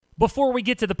Before we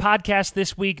get to the podcast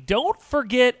this week, don't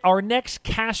forget our next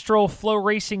Castrol Flow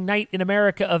Racing Night in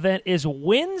America event is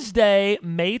Wednesday,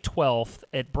 May 12th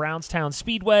at Brownstown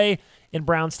Speedway in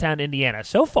Brownstown, Indiana.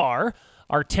 So far,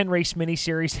 our 10-race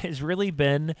miniseries has really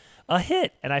been a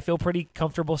hit, and I feel pretty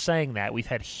comfortable saying that. We've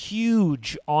had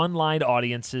huge online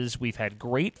audiences. We've had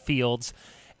great fields,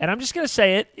 and I'm just going to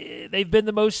say it, they've been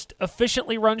the most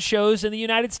efficiently run shows in the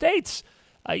United States.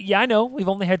 Yeah, I know we've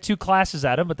only had 2 classes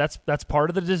at them, but that's part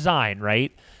of the design,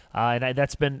 right?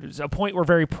 That's been a point we're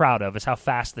very proud of, is how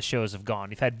fast the shows have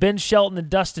gone. You've had Ben Shelton and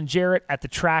Dustin Jarrett at the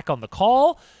track on the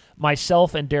call,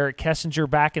 myself and Derek Kessinger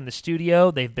back in the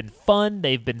studio. They've been fun,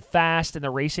 they've been fast, and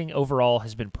the racing overall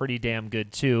has been pretty damn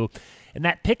good too. And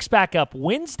that picks back up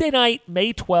Wednesday night,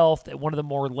 May 12th, at one of the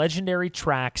more legendary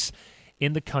tracks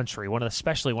in the country,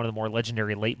 especially one of the more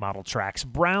legendary late model tracks,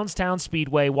 Brownstown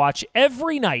Speedway. Watch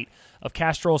every night of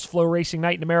Castrol's Flow Racing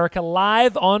Night in America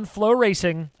live on Flow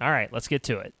Racing. All right, let's get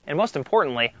to it. And most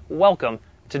importantly, welcome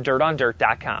to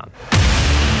DirtOnDirt.com.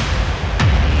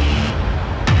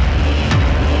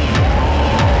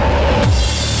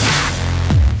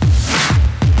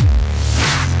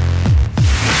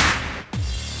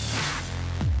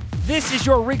 This is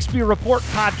your Rigsby Report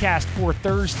podcast for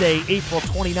Thursday, April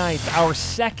 29th, our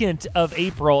 2nd of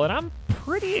April, and I'm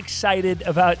pretty excited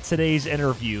about today's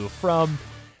interview. From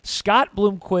Scott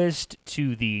Bloomquist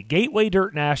to the Gateway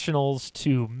Dirt Nationals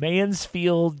to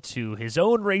Mansfield to his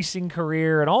own racing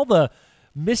career and all the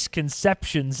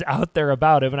misconceptions out there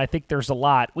about him, and I think there's a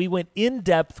lot. We went in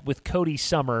depth with Cody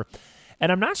Summer, and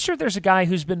I'm not sure there's a guy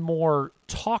who's been more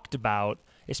talked about,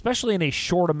 especially in a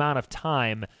short amount of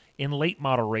time, in late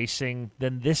model racing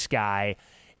than this guy.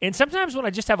 And sometimes when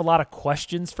I just have a lot of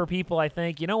questions for people, I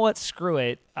think, you know what, screw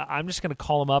it. I'm just going to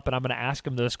call him up and I'm going to ask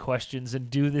him those questions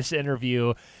and do this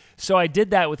interview. So I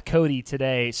did that with Cody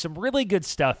today. Some really good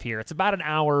stuff here. It's about an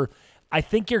hour. I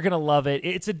think you're going to love it.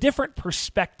 It's a different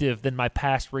perspective than my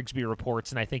past Rigsby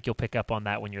reports, and I think you'll pick up on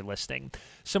that when you're listening.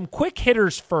 Some quick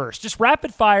hitters first. Just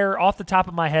rapid fire off the top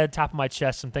of my head, top of my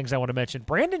chest, some things I want to mention.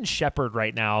 Brandon Sheppard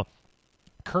right now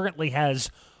currently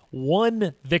has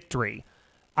 1 victory.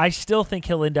 I still think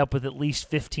he'll end up with at least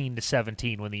 15 to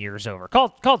 17 when the year is over.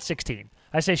 Call it 16.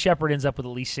 I say Sheppard ends up with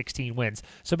at least 16 wins.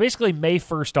 So basically May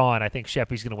 1st on, I think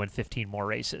Sheppy's going to win 15 more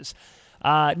races.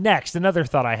 Next, another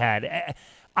thought I had.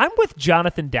 I'm with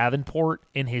Jonathan Davenport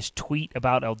in his tweet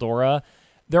about Eldora.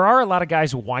 There are a lot of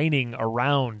guys whining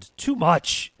around too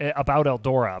much about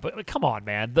Eldora. But come on,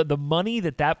 man. The money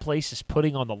that place is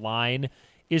putting on the line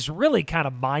is really kind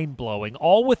of mind-blowing,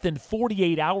 all within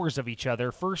 48 hours of each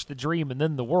other, first the Dream and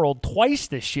then the World, twice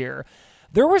this year.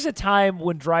 There was a time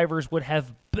when drivers would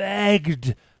have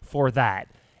begged for that.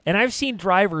 And I've seen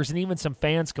drivers and even some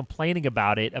fans complaining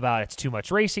about it's too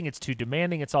much racing, it's too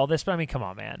demanding, it's all this. But I mean, come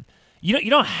on, man. You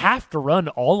don't have to run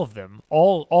all of them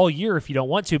all year if you don't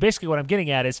want to. Basically what I'm getting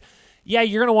at is, yeah,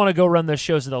 you're going to want to go run those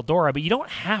shows at Eldora, but you don't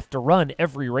have to run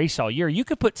every race all year. You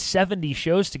could put 70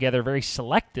 shows together very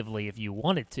selectively if you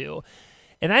wanted to.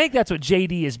 And I think that's what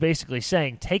JD is basically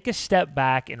saying. Take a step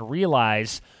back and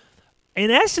realize, in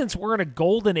essence, we're in a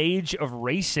golden age of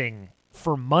racing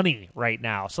for money right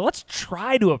now. So let's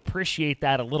try to appreciate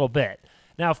that a little bit.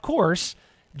 Now, of course,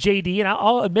 JD, and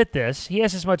I'll admit this, he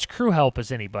has as much crew help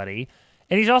as anybody.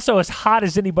 And he's also as hot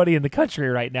as anybody in the country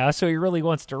right now, so he really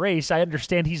wants to race. I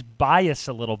understand he's biased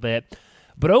a little bit.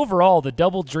 But overall, the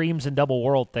double Dreams and double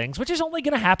World things, which is only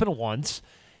going to happen once,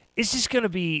 is just going to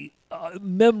be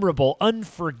memorable,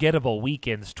 unforgettable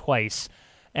weekends twice.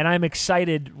 And I'm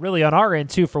excited, really on our end,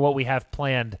 too, for what we have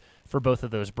planned for both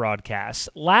of those broadcasts.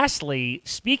 Lastly,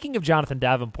 speaking of Jonathan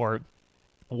Davenport,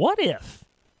 what if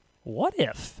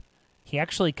he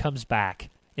actually comes back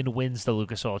and wins the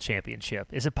Lucas Oil Championship?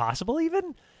 Is it possible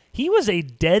even? He was a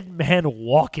dead man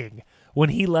walking when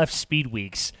he left Speed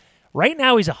Weeks. Right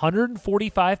now he's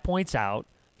 145 points out.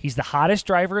 He's the hottest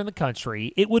driver in the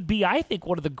country. It would be, I think,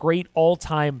 one of the great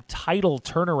all-time title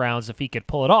turnarounds if he could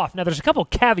pull it off. Now, there's a couple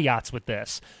caveats with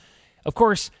this. Of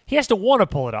course, he has to want to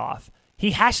pull it off.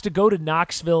 He has to go to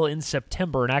Knoxville in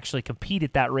September and actually compete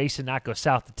at that race and not go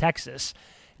south to Texas.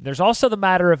 There's also the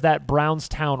matter of that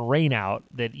Brownstown rainout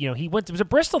that, he went to, it was at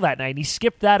Bristol that night and he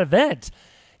skipped that event.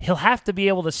 He'll have to be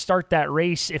able to start that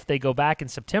race if they go back in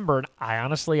September. And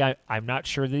I'm not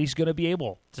sure that he's going to be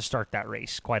able to start that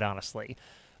race, quite honestly.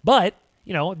 But,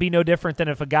 it'd be no different than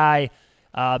if a guy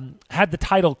had the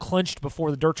title clinched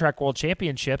before the Dirt Track World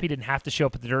Championship. He didn't have to show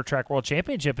up at the Dirt Track World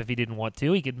Championship if he didn't want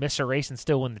to. He could miss a race and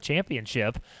still win the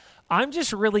championship. I'm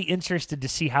just really interested to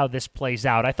see how this plays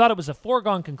out. I thought it was a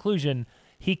foregone conclusion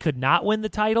he could not win the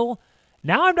title.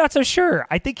 Now I'm not so sure.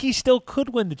 I think he still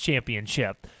could win the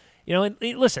championship. And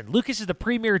listen, Lucas is the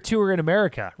premier tour in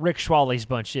America. Rick Schwalle's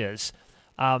bunch is.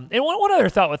 And one other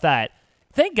thought with that.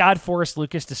 Thank God Forrest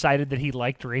Lucas decided that he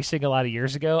liked racing a lot of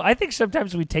years ago. I think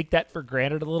sometimes we take that for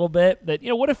granted a little bit. That,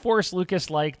 what if Forrest Lucas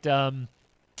liked I'm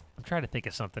trying to think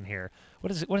of something here.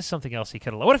 What is something else he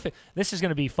could have? What if this is going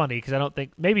to be funny because I don't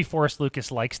think maybe Forrest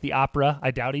Lucas likes the opera.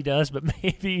 I doubt he does, but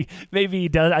maybe he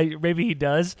does. Maybe he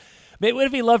does. What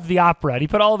if he loved the opera and he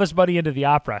put all of his money into the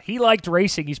opera? He liked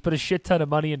racing. He's put a shit ton of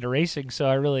money into racing, so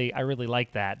I really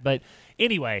like that. But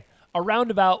anyway, a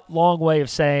roundabout long way of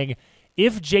saying,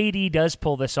 if JD does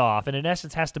pull this off, and in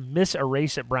essence has to miss a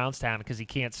race at Brownstown because he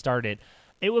can't start it,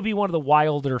 it would be one of the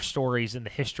wilder stories in the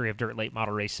history of dirt late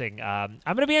model racing. I'm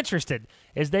going to be interested.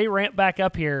 As they ramp back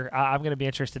up here, I'm going to be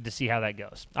interested to see how that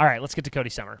goes. All right, let's get to Cody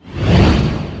Summer.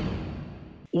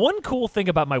 One cool thing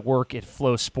about my work at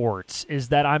Flow Sports is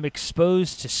that I'm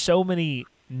exposed to so many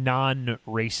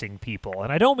non-racing people.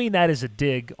 And I don't mean that as a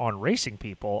dig on racing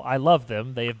people. I love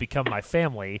them. They have become my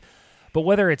family. But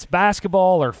whether it's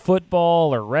basketball or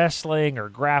football or wrestling or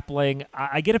grappling,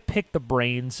 I get to pick the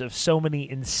brains of so many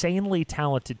insanely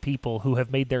talented people who have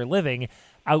made their living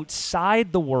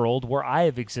outside the world where I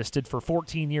have existed for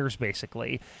 14 years,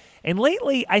 basically. And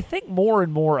lately, I think more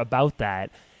and more about that.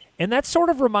 And that sort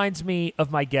of reminds me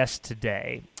of my guest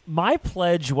today. My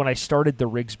pledge when I started the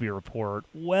Rigsby Report,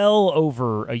 well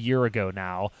over a year ago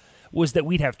now, was that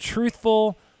we'd have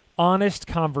truthful, honest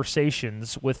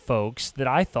conversations with folks that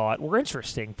I thought were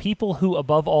interesting. People who,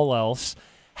 above all else,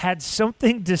 had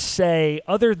something to say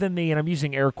other than the, and I'm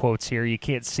using air quotes here, you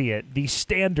can't see it, the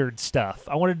standard stuff.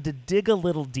 I wanted to dig a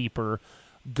little deeper,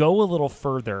 go a little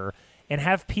further, and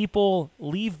have people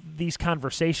leave these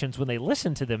conversations when they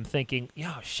listen to them thinking,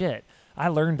 shit, I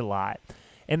learned a lot.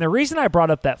 And the reason I brought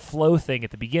up that flow thing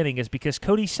at the beginning is because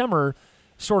Cody Summer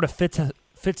sort of fits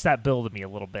that bill to me a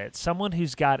little bit. Someone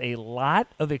who's got a lot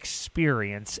of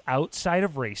experience outside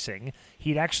of racing.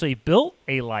 He'd actually built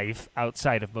a life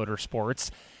outside of motorsports,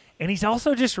 and he's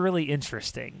also just really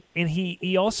interesting. And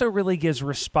he also really gives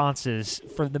responses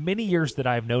for the many years that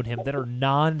I've known him that are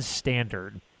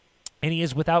non-standard. And he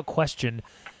is, without question,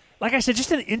 like I said,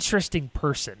 just an interesting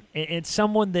person and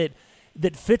someone that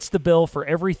fits the bill for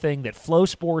everything that Flow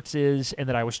Sports is and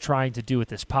that I was trying to do with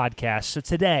this podcast. So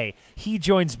today, he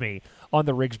joins me on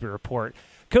the Rigsby Report.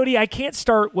 Cody, I can't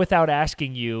start without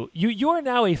asking you are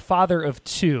now a father of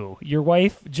two. Your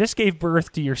wife just gave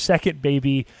birth to your second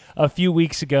baby a few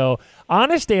weeks ago.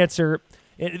 Honest answer,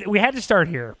 we had to start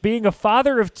here. Being a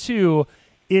father of two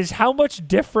is how much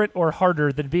different or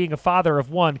harder than being a father of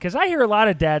one? Because I hear a lot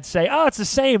of dads say, it's the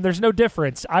same, there's no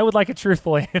difference. I would like a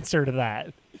truthful answer to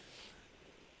that.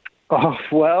 Oh,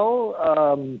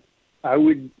 well, I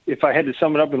would, if I had to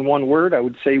sum it up in one word, I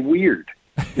would say weird.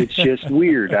 It's just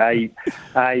weird. I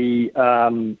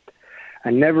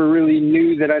never really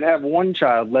knew that I'd have one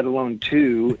child, let alone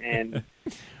two. And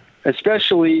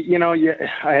especially,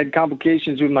 I had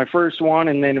complications with my first one.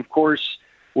 And then, of course,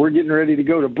 we're getting ready to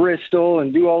go to Bristol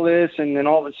and do all this. And then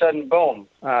all of a sudden, boom,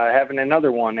 having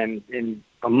another one and in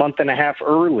a month and a half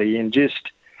early. And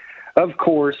just, of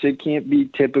course, it can't be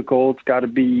typical. It's got to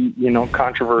be,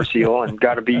 controversial and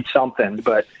got to be something.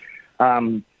 But,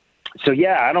 so,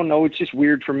 yeah, I don't know. It's just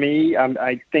weird for me.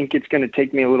 I think it's going to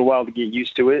take me a little while to get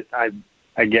used to it.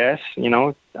 I guess,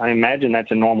 I imagine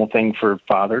that's a normal thing for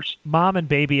fathers. Mom and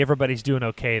baby, everybody's doing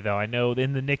okay, though. I know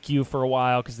in the NICU for a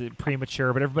while because they're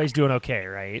premature, but everybody's doing okay,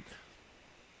 right?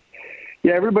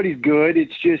 Yeah, everybody's good.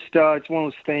 It's just it's one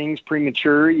of those things,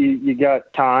 premature. You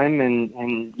got time,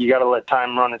 and you got to let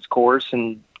time run its course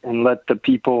and let the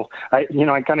people. I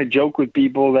kind of joke with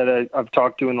people that I've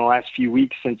talked to in the last few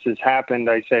weeks since this happened.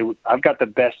 I say I've got the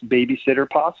best babysitter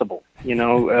possible.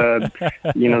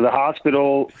 The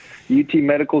hospital, UT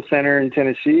Medical Center in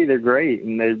Tennessee, they're great,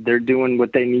 and they're doing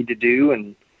what they need to do,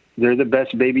 and they're the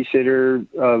best babysitter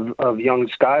of young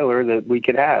Skylar that we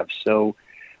could have. So.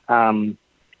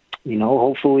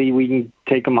 Hopefully we can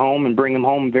take them home and bring them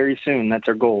home very soon. That's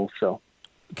our goal. So,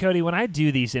 Cody, when I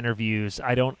do these interviews,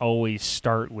 I don't always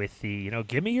start with the,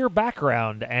 give me your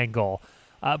background angle.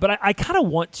 But I kind of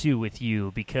want to with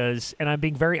you because, and I'm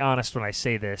being very honest when I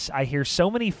say this, I hear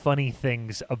so many funny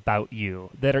things about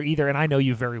you that are either, and I know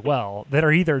you very well, that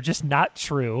are either just not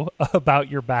true about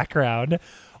your background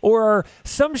or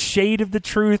some shade of the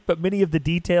truth, but many of the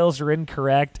details are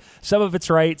incorrect. Some of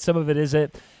it's right, some of it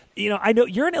isn't. I know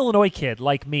you're an Illinois kid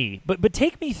like me, but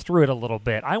take me through it a little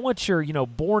bit. I want your,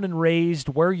 born and raised,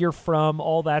 where you're from,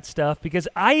 all that stuff, because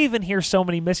I even hear so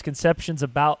many misconceptions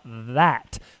about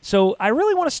that. So I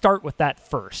really want to start with that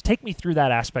first. Take me through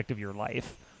that aspect of your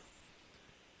life.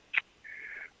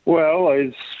 Well,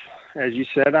 as as you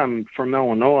said, I'm from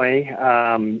Illinois,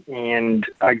 and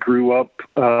I grew up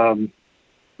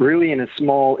really in a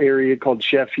small area called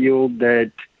Sheffield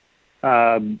that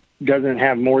doesn't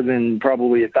have more than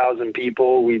probably 1,000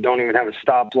 people. We don't even have a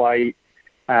stoplight.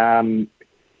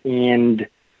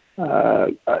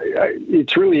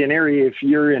 It's really an area, if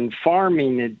you're in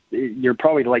farming, you're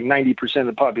probably like 90% of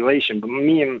the population. But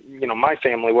me and, my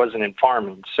family wasn't in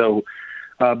farming. So,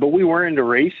 but we were into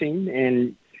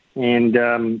racing.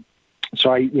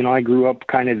 So I grew up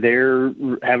kind of there,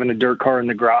 having a dirt car in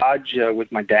the garage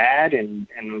with my dad,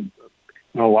 and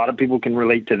a lot of people can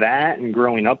relate to that and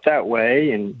growing up that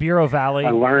way. And Bureau Valley,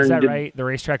 I learned is that right? The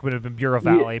racetrack would have been Bureau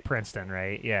Valley, Princeton,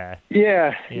 right? Yeah,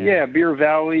 Bureau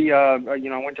Valley. I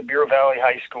went to Bureau Valley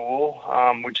High School,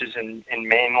 which is in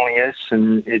Manlius,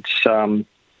 and it's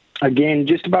again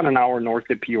just about an hour north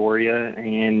of Peoria.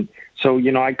 And so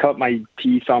I cut my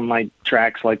teeth on like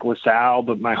tracks like LaSalle,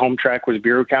 but my home track was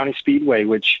Bureau County Speedway,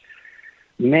 which,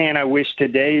 man, I wish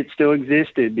today it still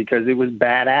existed because it was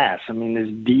badass. I mean,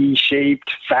 this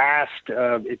D-shaped, fast.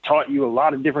 It taught you a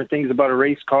lot of different things about a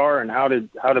race car and how to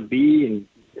be, and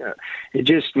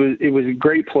it was a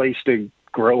great place to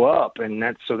grow up, and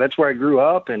that's where I grew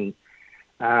up. And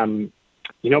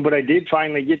but I did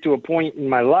finally get to a point in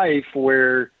my life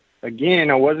where, again,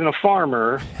 I wasn't a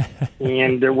farmer,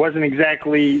 and there wasn't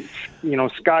exactly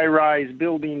sky-rise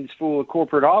buildings full of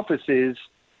corporate offices.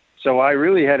 So I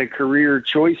really had a career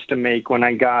choice to make when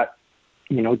I got,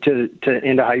 to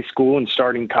into high school and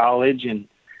starting college. And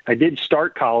I did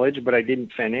start college, but I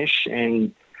didn't finish.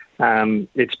 And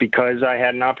it's because I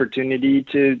had an opportunity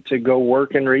to go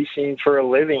work in racing for a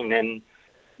living. And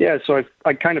yeah, so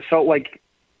I kind of felt like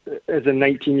as a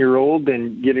 19-year-old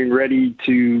and getting ready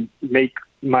to make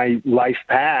my life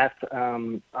path,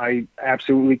 I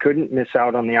absolutely couldn't miss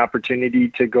out on the opportunity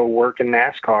to go work in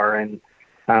NASCAR. And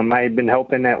I had been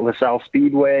helping at LaSalle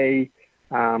Speedway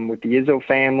with the Izzo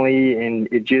family, and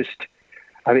I just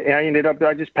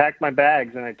packed my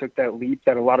bags and I took that leap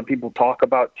that a lot of people talk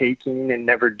about taking and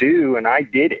never do, and I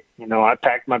did it. I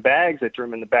packed my bags, I threw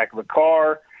them in the back of a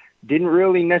car, didn't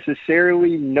really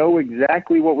necessarily know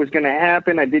exactly what was going to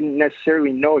happen. I didn't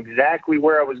necessarily know exactly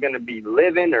where I was going to be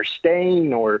living or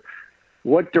staying or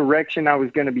what direction I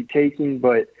was going to be taking,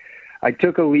 but I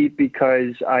took a leap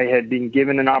because I had been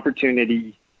given an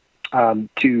opportunity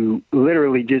to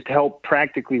literally just help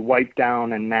practically wipe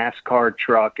down a NASCAR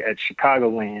truck at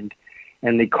Chicagoland.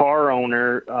 And the car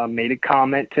owner made a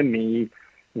comment to me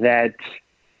that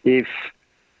if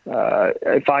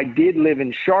I did live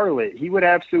in Charlotte, he would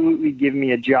absolutely give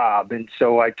me a job. And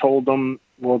so I told him,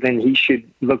 well, then he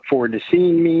should look forward to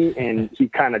seeing me. And he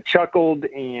kind of chuckled,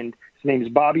 and his name is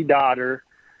Bobby Dodder.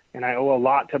 And I owe a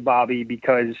lot to Bobby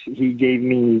because he gave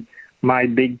me my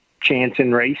big chance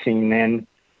in racing. And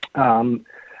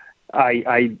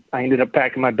I ended up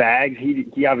packing my bags.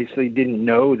 He obviously didn't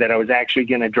know that I was actually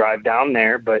going to drive down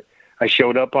there, but I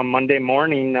showed up on Monday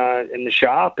morning in the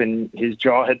shop, and his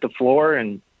jaw hit the floor,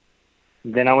 and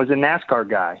then I was a NASCAR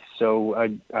guy.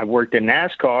 So I worked in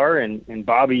NASCAR, and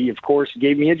Bobby, of course,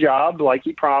 gave me a job like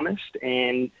he promised,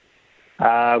 and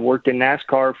worked in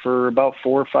NASCAR for about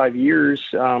 4 or 5 years.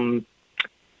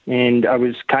 And I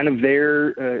was kind of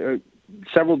there,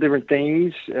 several different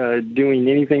things, doing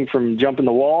anything from jumping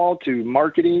the wall to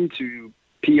marketing to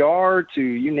PR to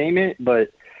you name it.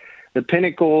 But the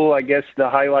pinnacle, I guess the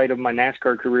highlight of my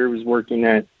NASCAR career was working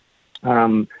at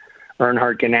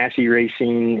Earnhardt Ganassi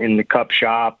Racing in the Cup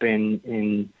shop.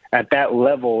 And at that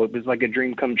level, it was like a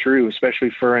dream come true, especially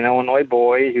for an Illinois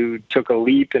boy who took a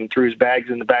leap and threw his bags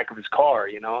in the back of his car,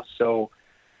 So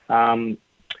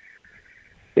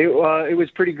it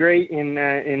was pretty great. And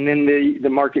then the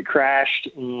market crashed,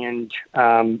 and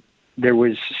there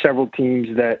was several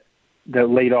teams that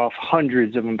laid off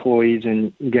hundreds of employees,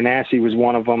 and Ganassi was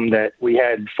one of them. That we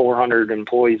had 400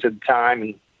 employees at the time,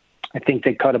 and I think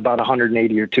they cut about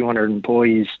 180 or 200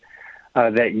 employees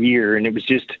that year. And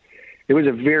it was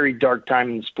a very dark time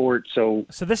in the sport. So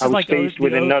this is like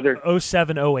with another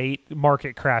 07, 08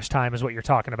 market crash time is what you're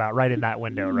talking about, right in that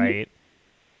window, right?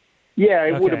 Yeah,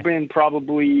 it would have been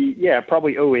probably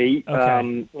 08,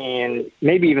 and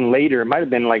maybe even later. It might have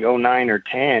been like 09 or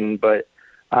 10, but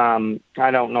I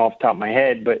don't know off the top of my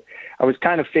head. But I was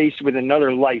kind of faced with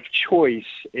another life choice: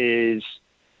 is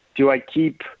do I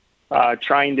keep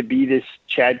trying to be this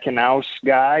Chad Knaus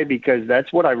guy, because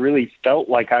that's what I really felt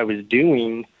like I was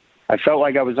doing. I felt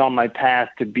like I was on my path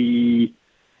to be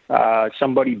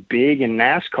somebody big in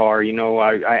NASCAR.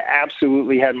 I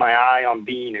absolutely had my eye on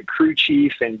being a crew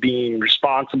chief and being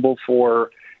responsible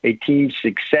for a team's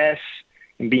success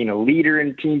and being a leader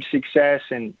in team success.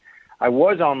 And I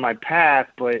was on my path,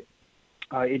 but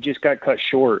it just got cut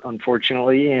short,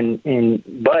 unfortunately.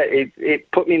 But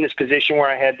it put me in this position where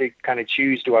I had to kind of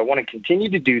choose: do I want to continue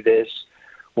to do this,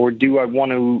 or do I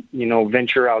want to,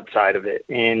 venture outside of it?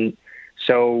 And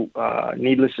so,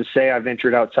 needless to say, I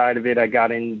ventured outside of it. I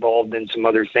got involved in some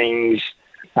other things,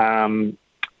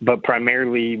 but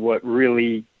primarily what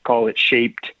really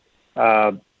shaped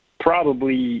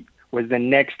probably was the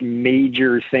next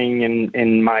major thing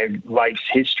in my life's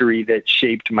history that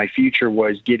shaped my future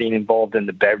was getting involved in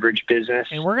the beverage business.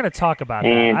 And we're going to talk about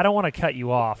that. I don't want to cut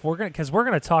you off. Because we're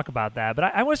going to talk about that.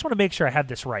 But I just want to make sure I have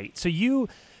this right. So you're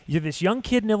this young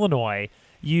kid in Illinois.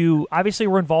 You obviously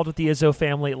were involved with the Izzo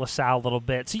family at LaSalle a little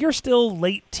bit. So you're still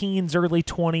late teens, early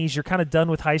 20s. You're kind of done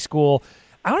with high school.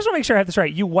 I just want to make sure I have this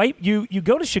right. You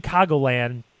go to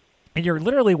Chicagoland, and you're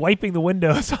literally wiping the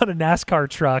windows on a NASCAR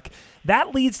truck.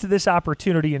 That leads to this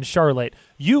opportunity in Charlotte.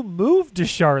 You moved to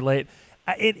Charlotte,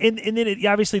 and then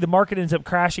obviously the market ends up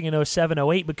crashing in 07,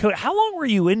 08. But how long were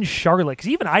you in Charlotte? Because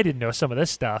even I didn't know some of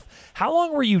this stuff. How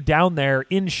long were you down there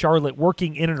in Charlotte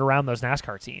working in and around those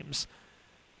NASCAR teams?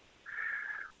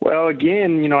 Well,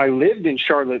 again, I lived in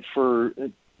Charlotte for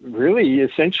really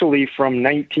essentially from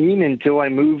 19 until I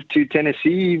moved to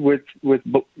Tennessee with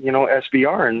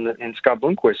SBR and Scott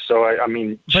Bloomquist. So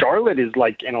Charlotte is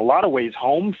like in a lot of ways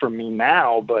home for me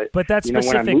now. But that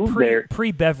specific when I moved there,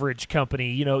 pre-beverage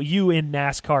company, you in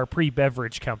NASCAR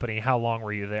pre-beverage company. How long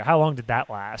were you there? How long did that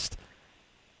last?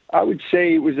 I would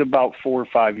say it was about 4 or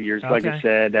 5 years. Okay. Like I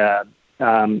said,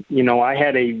 I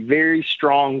had a very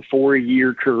strong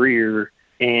 4-year career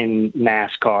in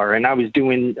NASCAR, and I was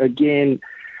doing, again,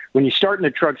 when you start in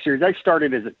the truck series, I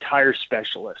started as a tire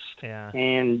specialist. Yeah.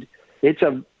 And it's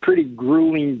a pretty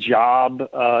grueling job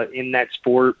in that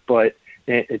sport, but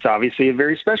it's obviously a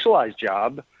very specialized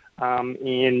job.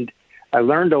 And I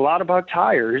learned a lot about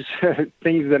tires,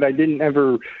 things that I didn't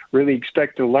ever really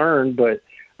expect to learn. But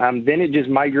then it just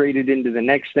migrated into the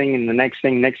next thing, and the next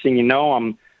thing you know,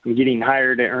 I'm getting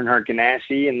hired at Earnhardt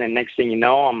Ganassi, and then next thing you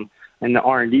know, I'm in the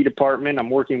R&D department. I'm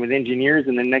working with engineers,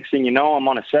 and the next thing you know, I'm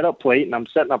on a setup plate and I'm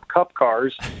setting up cup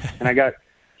cars, and I got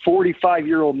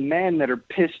 45-year-old men that are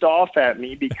pissed off at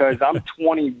me because I'm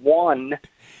 21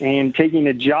 and taking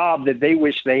a job that they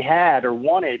wish they had or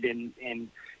wanted. And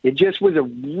it just was a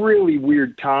really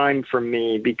weird time for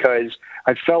me because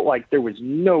I felt like there was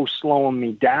no slowing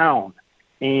me down.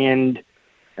 And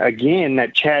again,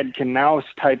 that Chad Knaus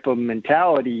type of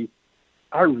mentality,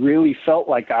 I really felt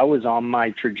like I was on my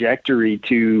trajectory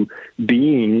to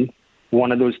being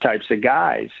one of those types of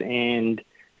guys. And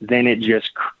then it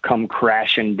just come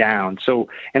crashing down. So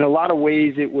in a lot of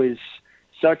ways, it was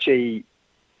such a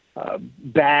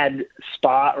bad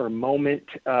spot or moment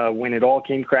when it all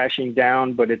came crashing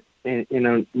down. But in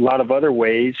a lot of other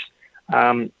ways,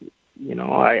 I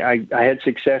had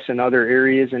success in other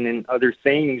areas and in other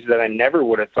things that I never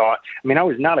would have thought. I mean, I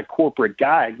was not a corporate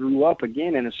guy. I grew up,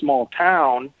 again, in a small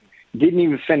town, didn't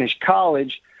even finish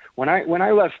college. When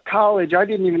I left college, I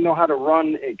didn't even know how to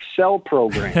run Excel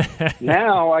program.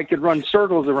 Now I could run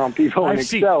circles around people in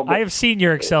Excel. I have seen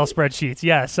your Excel spreadsheets.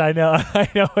 Yes, I know. I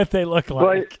know what they look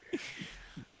like.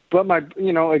 But my,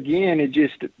 again, it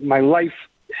just, my life,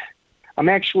 I'm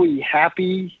actually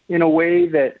happy in a way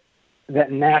that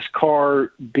NASCAR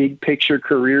big picture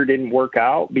career didn't work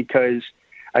out, because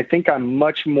I think I'm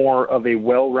much more of a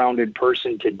well-rounded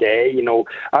person today.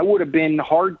 I would have been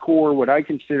hardcore, what I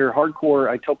consider hardcore.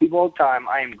 I tell people all the time,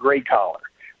 I am gray collar.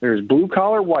 There's blue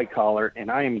collar, white collar,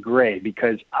 and I am gray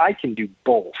because I can do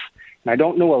both. And I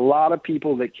don't know a lot of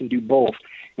people that can do both.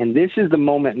 And this is the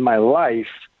moment in my life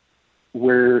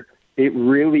where it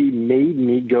really made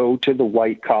me go to the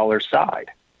white collar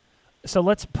side. So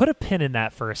let's put a pin in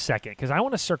that for a second, because I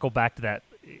want to circle back to that.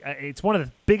 It's one of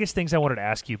the biggest things I wanted to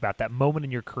ask you about, that moment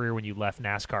in your career when you left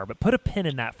NASCAR. But put a pin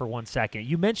in that for 1 second.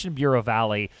 You mentioned Bureau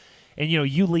Valley, and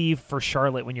you leave for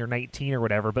Charlotte when you're 19 or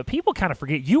whatever. But people kind of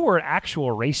forget you were an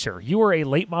actual racer. You were a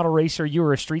late model racer. You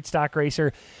were a street stock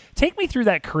racer. Take me through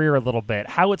that career a little bit.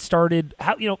 How it started.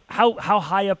 How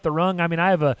high up the rung. I mean, I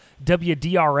have a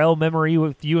WDRL memory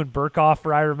with you and Burkhoff.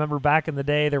 I remember back in the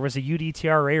day there was a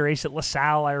UDTRA race at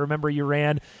LaSalle. I remember you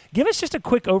ran. Give us just a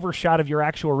quick overshot of your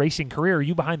actual racing career.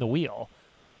 You behind the wheel.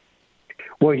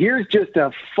 Well, here's just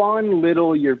a fun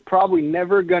little, you're probably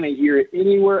never going to hear it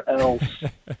anywhere else,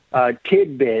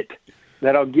 tidbit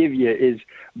that I'll give you is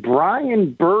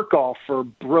Brian Burkhoff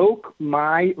broke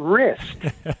my wrist.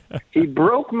 He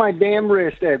broke my damn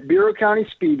wrist at Bureau County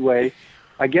Speedway.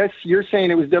 I guess you're saying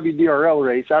it was WDRL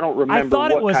race. I don't remember. I thought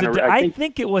it was. I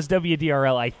think it was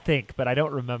WDRL. But I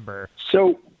don't remember.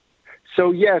 So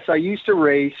So yes, I used to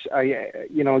race.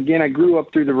 Again, I grew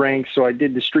up through the ranks, so I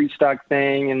did the street stock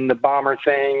thing and the bomber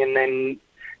thing, and then,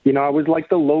 I was like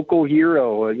the local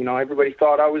hero. Everybody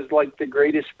thought I was like the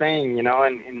greatest thing,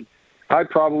 and I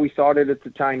probably thought it at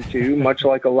the time too, much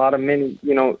like a lot of many,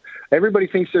 everybody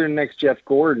thinks they're the next Jeff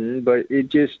Gordon, but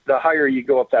the higher you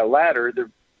go up that ladder,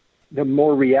 the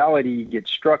more reality you get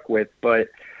struck with. But,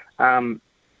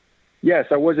 yes,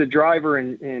 I was a driver,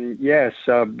 and yes,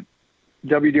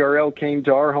 WDRL came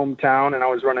to our hometown, and I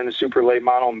was running a super late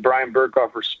model, and Brian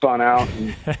Burkhofer spun out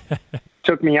and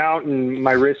took me out, and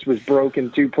my wrist was broken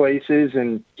 2 places,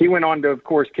 and he went on to, of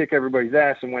course, kick everybody's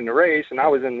ass and win the race, and I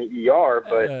was in the ER,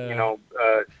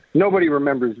 but, nobody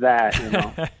remembers that,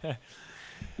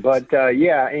 But,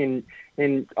 yeah, and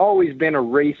always been a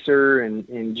racer,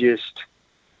 and just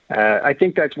I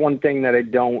think that's one thing that I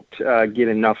don't get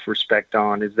enough respect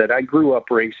on, is that I grew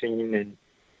up racing,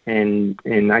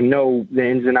 and I know the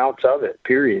ins and outs of it,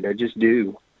 period. I just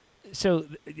do. So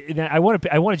I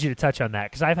wanted you to touch on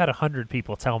that, because I've had 100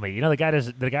 people tell me,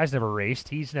 the guy's never raced.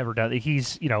 He's never done.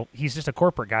 He's just a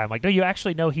corporate guy. I'm like, no, you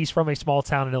actually know he's from a small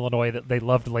town in Illinois that they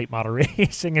loved late model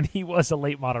racing, and he was a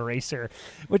late model racer,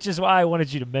 which is why I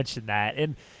wanted you to mention that.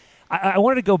 And I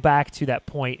wanted to go back to that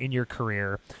point in your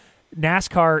career.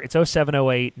 NASCAR, it's 07,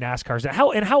 08, NASCAR's.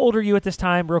 How old are you at this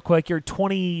time, real quick? You're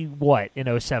 20 what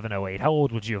in 07, 08? How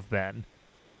old would you have been?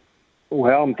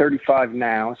 Well, I'm 35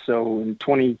 now, so in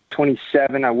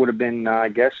 2027, I would have been, I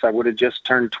guess I would have just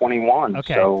turned 21.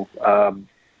 Okay. So,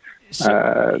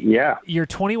 yeah. You're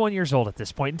 21 years old at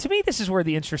this point. And to me, this is where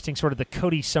the interesting sort of the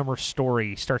Cody Summer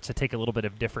story starts to take a little bit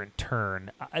of different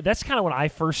turn. That's kind of when I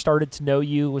first started to know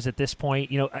you, was at this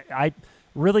point. I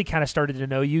really kind of started to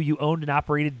know you. You owned and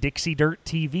operated Dixie Dirt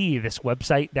TV, this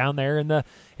website down there in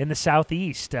the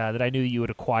Southeast that I knew you had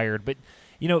acquired. But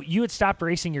you had stopped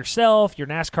racing yourself. Your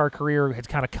NASCAR career had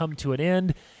kind of come to an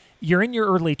end. You're in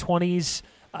your early 20s.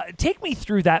 Take me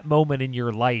through that moment in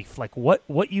your life, like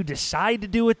what you decide to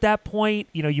do at that point.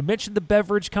 You mentioned the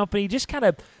beverage company. Just kind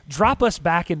of drop us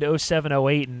back into 07,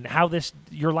 08 and how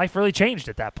your life really changed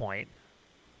at that point.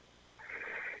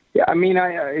 Yeah, I mean,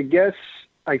 I guess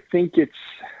I think it's,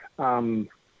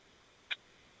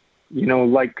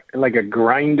 like a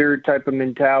grinder type of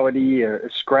mentality, a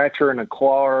scratcher and a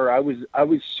clawer. I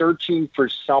was searching for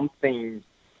something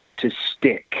to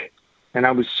stick, and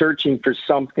I was searching for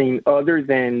something other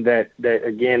than that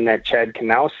again, that Chad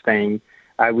Knaus thing.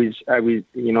 I was,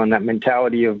 in that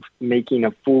mentality of making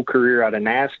a full career out of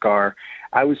NASCAR.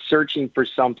 I was searching for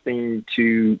something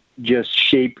to just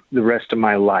shape the rest of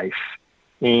my life.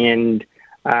 And,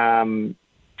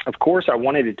 of course I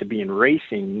wanted it to be in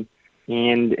racing.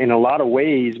 And in a lot of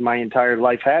ways, my entire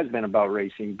life has been about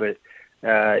racing, but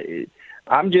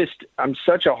I'm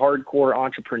such a hardcore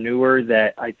entrepreneur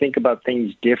that I think about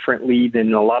things differently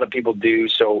than a lot of people do.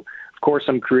 So of course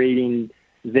I'm creating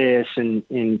this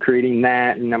and creating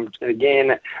that. And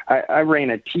I ran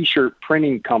a t-shirt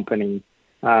printing company,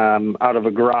 out of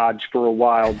a garage for a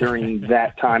while during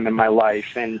that time in my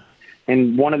life. And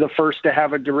one of the first to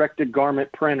have a directed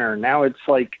garment printer. Now it's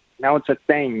a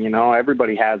thing,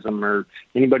 everybody has them, or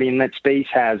anybody in that space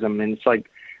has them. And it's like,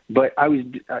 but I was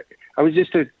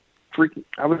just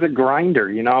I was a grinder,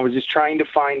 I was just trying to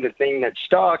find the thing that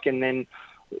stuck. And then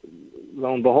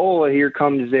lo and behold, here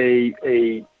comes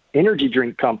a energy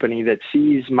drink company that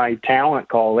sees my talent,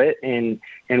 call it, and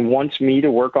wants me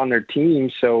to work on their team.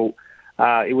 So,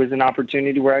 it was an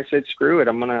opportunity where I said, screw it.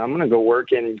 I'm going to go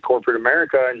work in corporate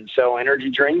America and sell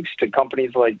energy drinks to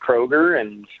companies like Kroger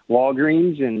and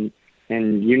Walgreens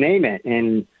and you name it.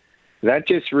 And that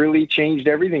just really changed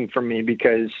everything for me,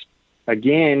 because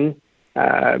again,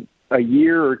 a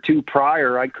year or two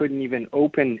prior, I couldn't even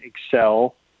open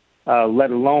Excel, let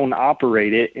alone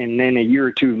operate it. And then a year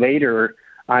or two later,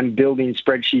 I'm building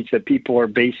spreadsheets that people are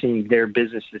basing their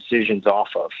business decisions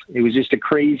off of. It was just a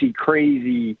crazy,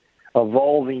 crazy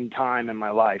evolving time in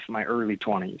my life, my early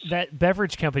 20s. That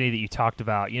beverage company that you talked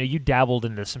about, you dabbled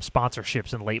into some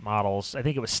sponsorships and late models. I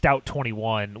think it was Stout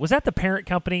 21. Was that the parent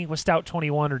company? Was Stout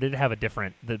 21, or did it have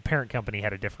the parent company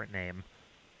had a different name?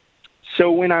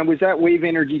 So when I was at Wave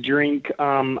Energy Drink,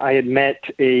 I had met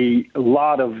a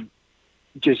lot of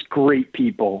just great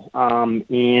people.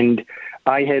 And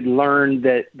I had learned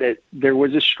that there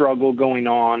was a struggle going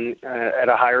on at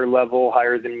a higher level,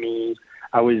 higher than me.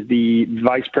 I was the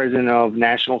vice president of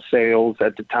national sales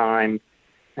at the time.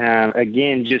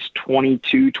 Again, just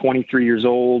 22, 23 years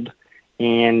old,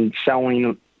 and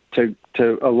selling to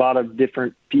a lot of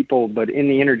different people, but in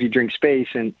the energy drink space.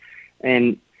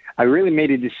 And I really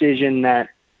made a decision that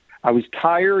I was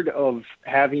tired of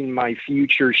having my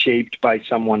future shaped by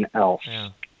someone else.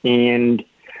 Yeah. And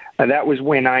that was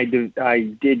when I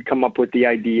did come up with the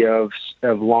idea of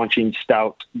launching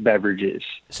stout beverages.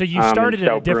 So you started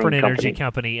at a different energy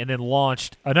company and then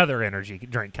launched another energy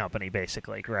drink company,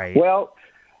 basically, right? Well,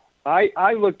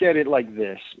 I looked at it like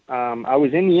this. I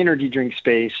was in the energy drink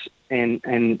space, and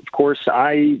of course,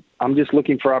 I'm just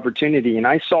looking for opportunity. And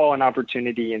I saw an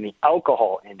opportunity in the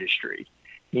alcohol industry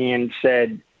and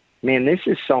said, man, this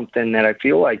is something that I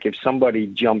feel like if somebody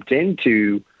jumped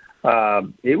into,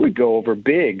 it would go over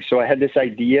big. So I had this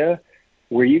idea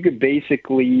where you could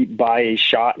basically buy a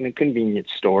shot in a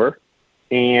convenience store,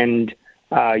 and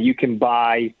you can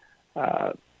buy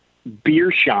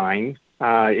beer shine.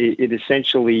 It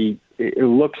essentially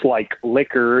looks like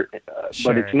liquor,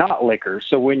 Sure. but it's not liquor.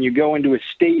 So when you go into a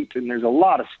state, and there's a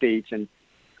lot of states, and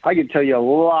I could tell you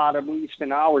we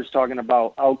spend hours talking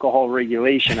about alcohol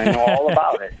regulation. I know all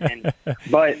about it,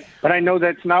 but I know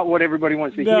that's not what everybody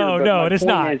wants to hear. No, it is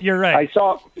not. You're right. I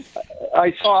saw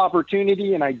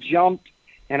opportunity, and I jumped,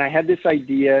 and I had this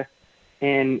idea,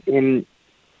 and again,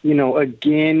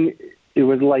 it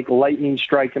was like lightning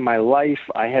strike in my life.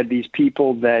 I had these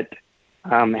people that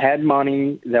had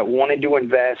money that wanted to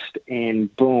invest,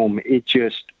 and boom, it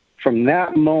just, from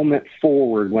that moment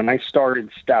forward, when I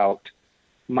started Stout,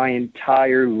 my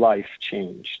entire life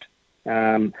changed.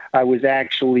 I was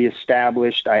actually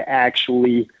established. I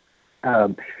actually,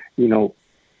 I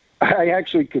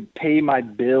actually could pay my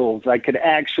bills. I could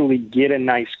actually get a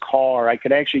nice car. I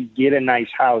could actually get a nice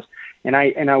house. And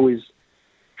I was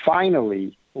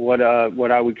finally what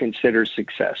I would consider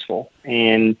successful.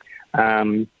 And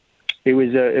it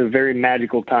was a very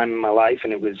magical time in my life,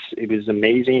 and it was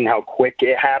amazing how quick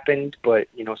it happened. But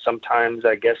sometimes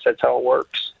I guess that's how it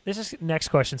works. Next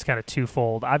question is kind of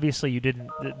twofold. Obviously, you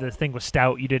didn't. The thing with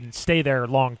Stout, you didn't stay there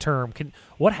long term.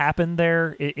 What happened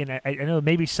there? I know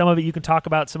maybe some of it you can talk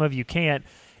about, some of you can't.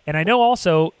 And I know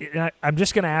also, I'm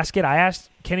just going to ask it. I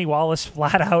asked Kenny Wallace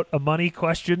flat out a money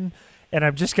question, and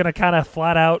I'm just going to kind of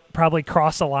flat out probably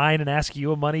cross a line and ask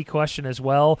you a money question as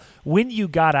well. When you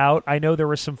got out, I know there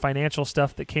was some financial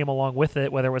stuff that came along with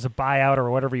it, whether it was a buyout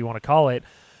or whatever you want to call it.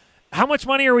 How much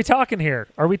money are we talking here?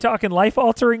 Are we talking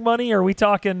life-altering money? Or what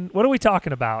are we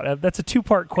talking about? That's a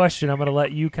two-part question I'm going to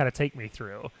let you kind of take me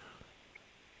through.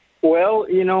 Well,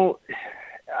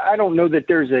 I don't know that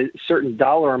there's a certain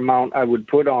dollar amount I would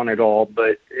put on it all,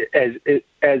 but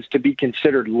as to be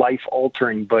considered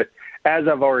life-altering. But as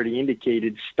I've already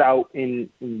indicated, Stout in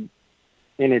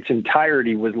its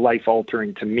entirety was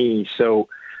life-altering to me. So,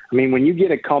 I mean, when you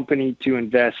get a company to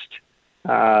invest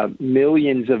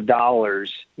millions of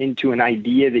dollars into an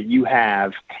idea that you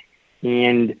have,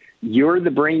 and you're the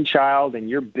brainchild, and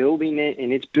you're building it,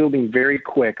 and it's building very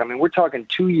quick. I mean, we're talking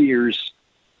 2 years.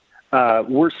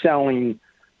 We're selling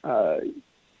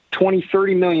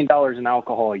 $20-30 million in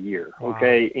alcohol a year. Wow.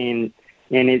 Okay, and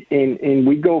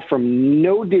we go from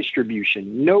no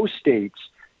distribution, no states,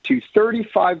 to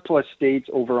 35 plus states,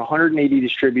 over 180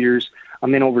 distributors.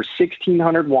 I'm in over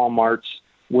 1,600 Walmarts.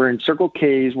 We're in Circle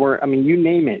K's. You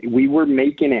name it. We were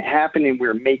making it happen, and we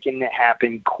were making it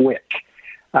happen quick.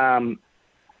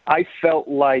 I felt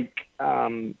like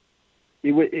it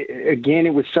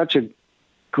was such a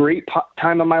great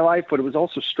time of my life, but it was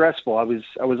also stressful. I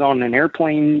was on an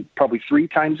airplane probably 3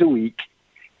 times a week,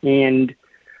 and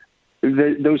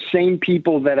those same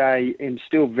people that I am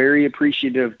still very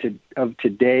appreciative of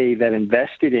today that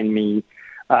invested in me,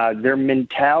 their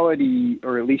mentality,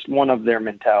 or at least one of their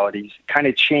mentalities, kind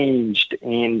of changed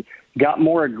and got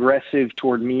more aggressive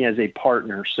toward me as a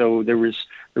partner. So there was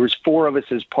 4 of us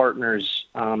as partners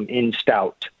in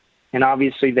Stout, and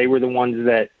obviously they were the ones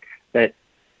that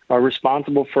are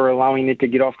responsible for allowing it to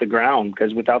get off the ground,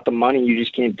 because without the money, you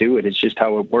just can't do it. It's just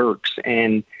how it works.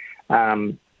 And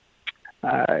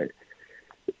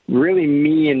really,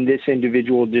 me and this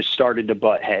individual just started to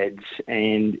butt heads,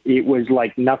 and it was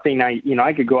like nothing.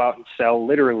 I could go out and sell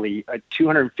literally a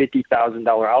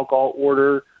 $250,000 alcohol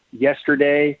order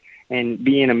yesterday, and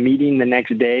be in a meeting the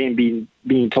next day and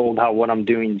being told how what I'm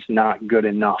doing is not good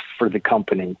enough for the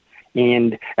company.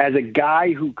 And as a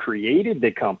guy who created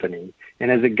the company, and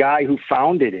as a guy who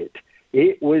founded it,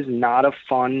 it was not a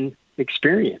fun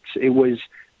experience. It was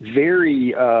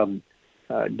very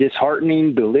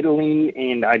disheartening, belittling,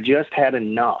 and I just had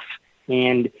enough.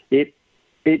 And it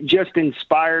just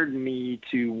inspired me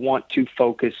to want to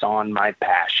focus on my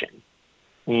passion,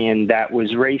 and that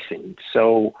was racing.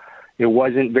 So it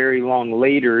wasn't very long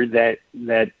later that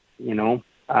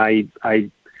I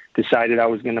decided I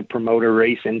was going to promote a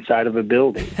race inside of a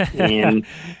building, and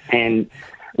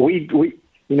we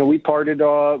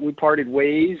parted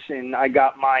ways, and I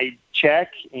got my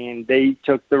check, and they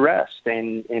took the rest,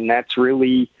 and that's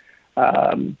really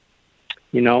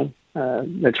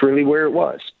That's really where it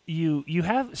was. You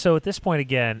have, so at this point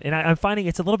again, and I'm finding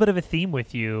it's a little bit of a theme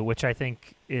with you, which I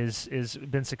think is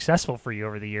been successful for you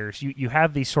over the years. You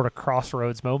have these sort of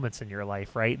crossroads moments in your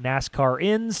life, right? NASCAR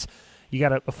ends, you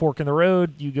got a fork in the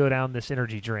road, you go down this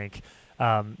energy drink,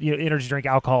 energy drink,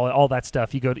 alcohol, all that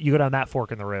stuff. You go down that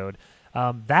fork in the road.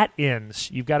 That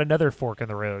ends. You've got another fork in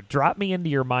the road. Drop me into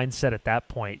your mindset at that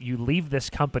point. You leave this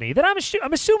company that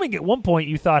I'm assuming at one point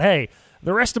you thought, hey,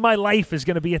 the rest of my life is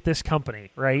going to be at this company,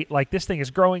 right? Like, this thing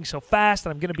is growing so fast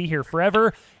and I'm going to be here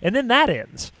forever. And then that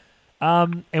ends.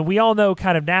 And we all know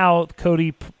kind of now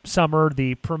Cody Summer,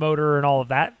 the promoter and all of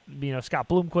that, Scott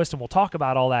Bloomquist, and we'll talk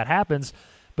about all that happens.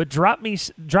 But drop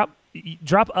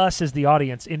us as the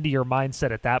audience into your mindset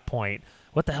at that point.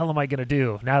 What the hell am I going to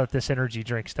do now that this energy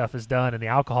drink stuff is done and the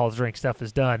alcohol drink stuff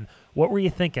is done? What were you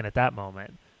thinking at that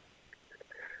moment?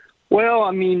 Well,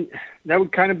 I mean, that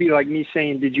would kind of be like me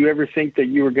saying, did you ever think that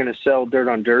you were going to sell Dirt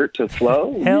on Dirt to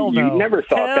Flo? Hell no. You never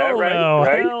thought that, right? No.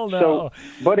 Right? Hell no. So,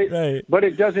 but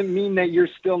it doesn't mean that you're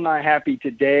still not happy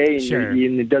today. And, sure.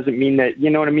 And it doesn't mean that, you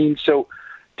know what I mean? So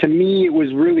to me, it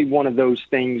was really one of those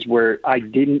things where I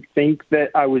didn't think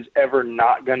that I was ever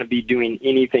not going to be doing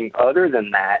anything other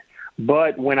than that.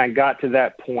 But when I got to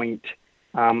that point,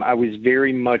 I was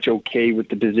very much okay with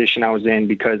the position I was in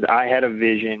because I had a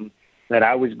vision that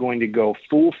I was going to go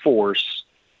full force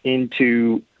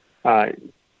into, now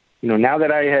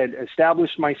that I had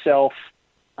established myself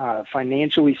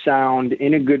financially sound,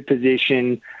 in a good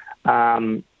position,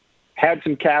 had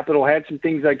some capital, had some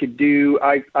things I could do,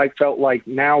 I felt like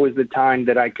now is the time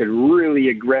that I could really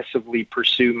aggressively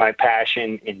pursue my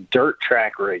passion in dirt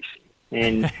track racing.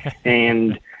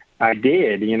 And I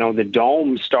did, the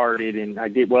Dome started, and I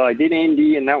did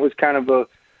Indy, and that was kind of a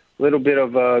little bit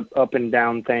of a up and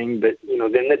down thing, but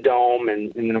then the Dome,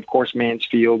 and then of course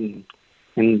Mansfield,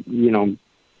 and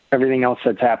everything else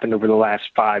that's happened over the last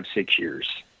 5-6 years.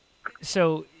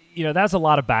 So that's a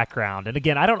lot of background, and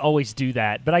again, I don't always do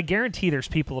that, but I guarantee there's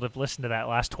people that have listened to that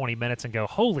last 20 minutes and go,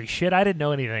 "Holy shit, I didn't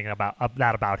know anything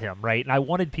about him," right? And I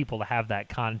wanted people to have that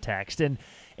context and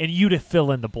you to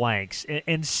fill in the blanks.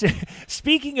 And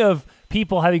speaking of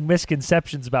people having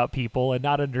misconceptions about people and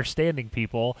not understanding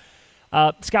people.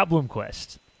 Scott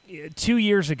Bloomquist, 2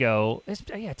 years ago,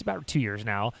 it's about 2 years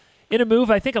now, in a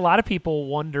move I think a lot of people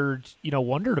wondered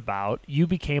about, you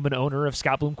became an owner of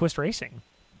Scott Bloomquist Racing.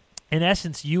 In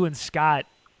essence, you and Scott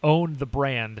owned the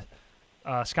brand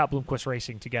Scott Bloomquist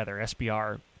Racing together,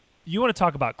 SBR. You want to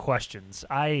talk about questions.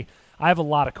 I have a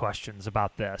lot of questions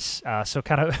about this, so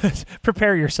kind of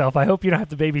prepare yourself. I hope you don't have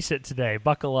to babysit today.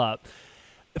 Buckle up.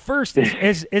 First,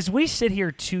 as we sit here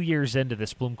 2 years into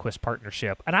this Bloomquist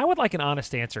partnership, and I would like an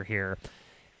honest answer here,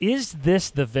 is this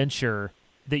the venture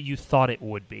that you thought it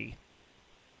would be?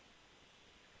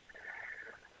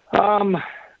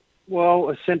 Well,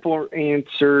 a simple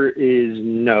answer is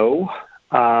no,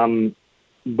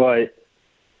 but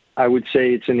I would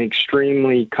say it's an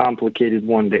extremely complicated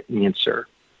one to answer.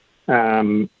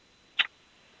 I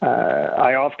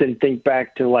often think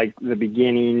back to like the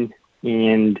beginning,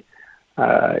 and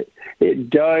it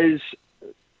does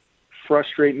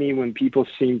frustrate me when people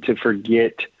seem to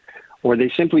forget, or they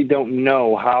simply don't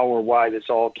know how or why this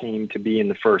all came to be in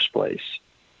the first place,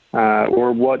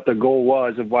 or what the goal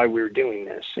was of why we were doing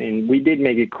this. And we did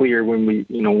make it clear when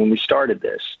we started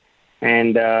this.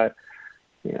 And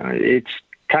it's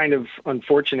kind of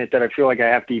unfortunate that I feel like I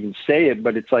have to even say it,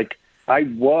 but it's like I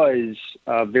was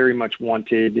very much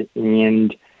wanted,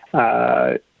 and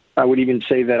I would even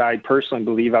say that I personally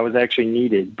believe I was actually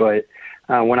needed. But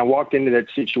when I walked into that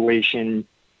situation,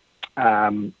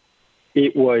 my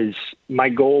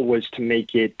goal was to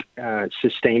make it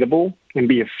sustainable and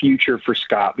be a future for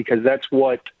Scott, because that's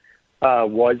what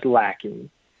was lacking.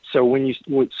 So when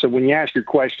you ask your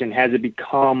question, has it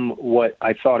become what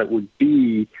I thought it would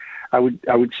be? I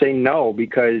would say no,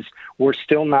 because we're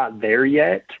still not there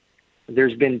yet.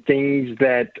 There's been things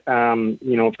that,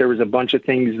 if there was a bunch of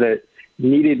things that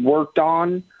needed worked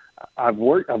on, I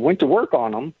went to work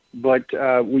on them, but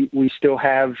we still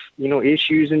have,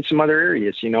 issues in some other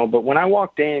areas, but when I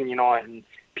walked in, and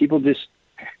people just,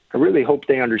 I really hope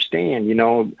they understand,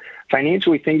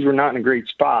 financially things were not in a great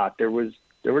spot. There was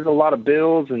a lot of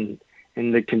bills, and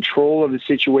the control of the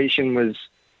situation was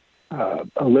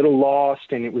a little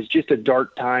lost, and it was just a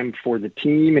dark time for the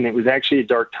team, and it was actually a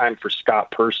dark time for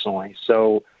Scott personally.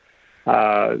 So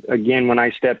again, when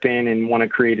I step in and want to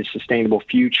create a sustainable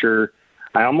future,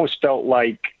 I almost felt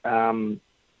like,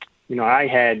 I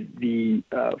had the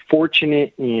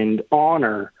fortunate and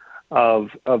honor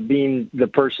of being the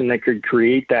person that could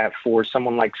create that for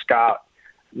someone like Scott,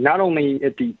 not only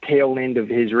at the tail end of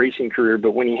his racing career,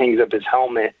 but when he hangs up his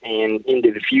helmet and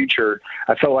into the future,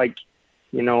 I felt like,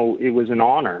 it was an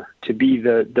honor to be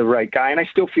the right guy. And I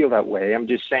still feel that way. I'm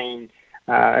just saying,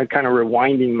 kind of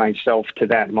rewinding myself to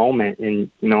that moment.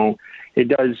 And, it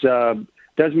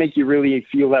does make you really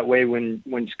feel that way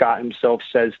when Scott himself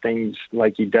says things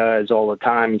like he does all the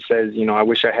time. He says, I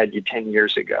wish I had you 10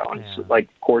 years ago. And it's like,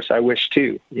 of course I wish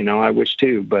too, I wish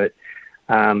too. But,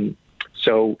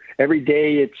 so every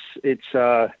day it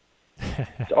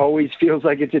always feels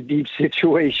like it's a deep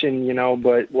situation,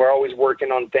 but we're always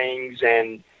working on things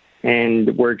and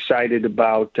we're excited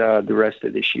about the rest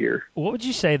of this year. What would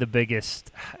you say the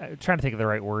biggest, I'm trying to think of the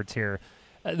right words here,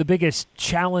 the biggest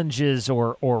challenges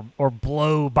or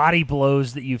body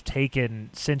blows that you've taken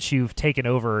since you've taken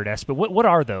over at ESPN? What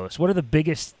are those? What are the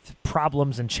biggest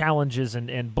problems and challenges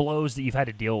and blows that you've had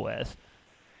to deal with?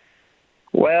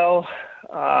 Well,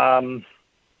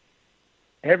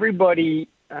 everybody,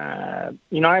 I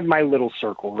have my little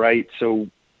circle, right? So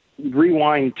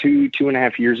rewind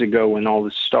 2.5 years ago when all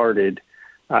this started,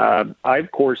 I,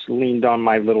 of course, leaned on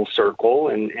my little circle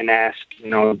and asked,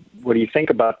 what do you think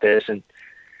about this? And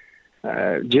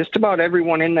just about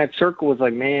everyone in that circle was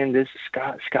like, man, this is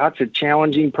Scott's a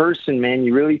challenging person, man.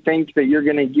 You really think that you're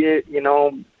going to get,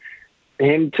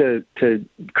 him to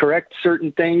correct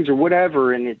certain things or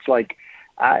whatever? And it's like,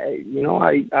 I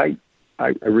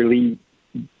really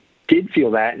did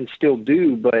feel that and still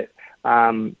do, but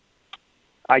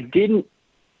I didn't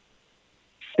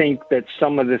think that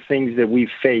some of the things that we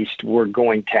faced were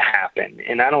going to happen.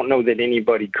 And I don't know that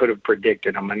anybody could have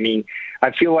predicted them. I mean,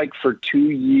 I feel like for 2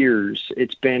 years,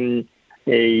 it's been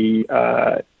you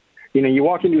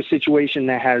walk into a situation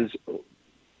that has 4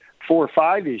 or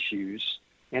 5 issues.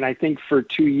 And I think for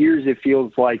 2 years, it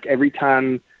feels like every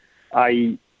time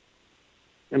I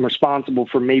am responsible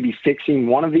for maybe fixing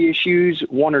one of the issues,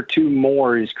 1 or 2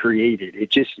 more is created.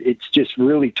 It's just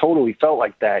really totally felt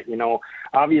like that.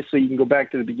 Obviously you can go back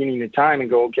to the beginning of time and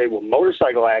go, okay, well,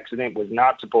 motorcycle accident was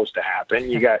not supposed to happen.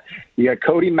 You got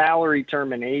Cody Mallory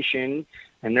termination,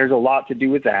 and there's a lot to do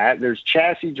with that. There's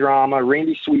chassis drama.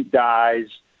 Randy Sweet dies.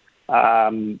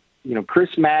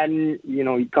 Chris Madden,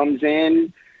 he comes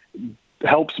in,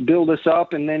 helps build us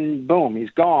up, and then boom, he's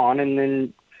gone. And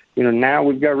then, now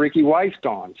we've got Ricky Weiss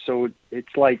gone. So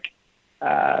it's like,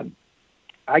 I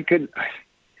could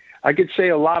say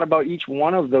a lot about each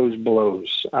one of those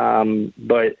blows.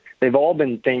 But they've all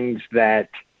been things that,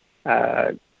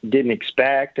 didn't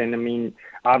expect. And I mean,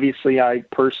 obviously I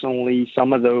personally,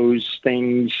 some of those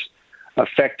things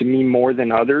affect me more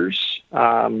than others.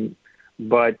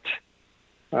 But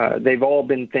they've all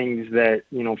been things that,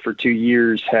 for 2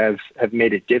 years have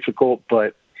made it difficult.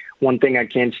 But one thing I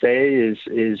can say is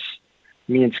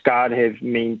me and Scott have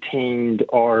maintained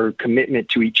our commitment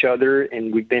to each other,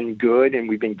 and we've been good and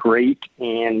we've been great.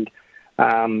 And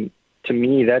to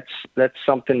me, that's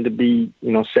something to be,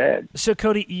 said. So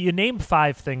Cody, you named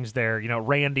 5 things there,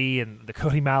 Randy and the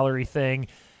Cody Mallory thing,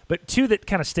 but 2 that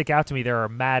kind of stick out to me there are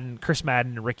Chris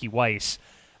Madden and Ricky Weiss.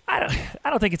 I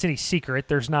don't think it's any secret.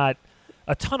 There's not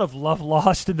a ton of love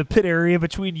lost in the pit area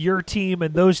between your team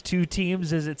and those 2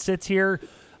 teams as it sits here.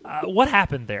 What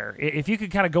happened there? If you could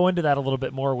kind of go into that a little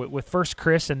bit more with first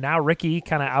Chris and now Ricky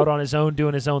kind of out on his own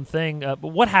doing his own thing. But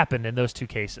what happened in those 2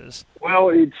 cases? Well,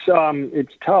 it's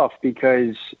tough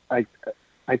because I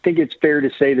think it's fair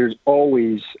to say there's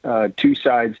always 2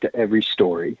 sides to every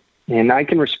story, and I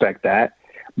can respect that.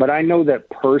 But I know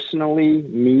that personally,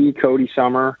 me, Cody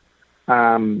Summer,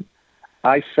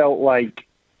 I felt like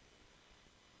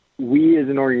we as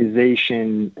an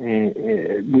organization,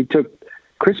 we took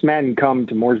Chris Madden come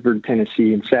to Mooresburg,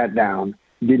 Tennessee, and sat down,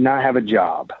 did not have a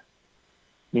job.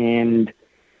 And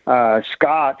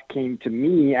Scott came to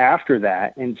me after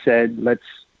that and said, let's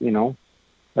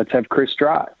have Chris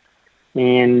drive.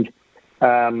 And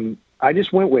I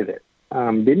just went with it.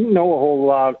 Didn't know a whole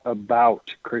lot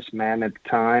about Chris Madden at the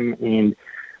time.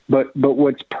 But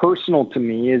what's personal to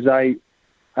me is I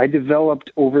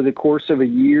developed over the course of a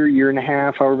year and a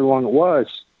half, however long it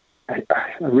was, I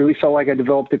really felt like I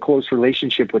developed a close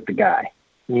relationship with the guy.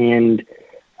 And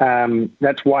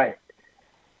that's why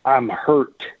I'm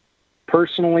hurt.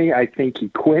 Personally, I think he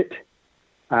quit.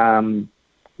 And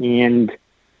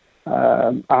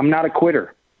I'm not a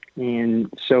quitter. And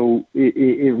so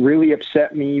it really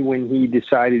upset me when he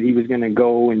decided he was going to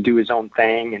go and do his own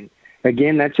thing. And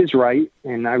again, that's his right,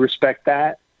 and I respect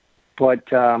that.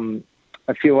 But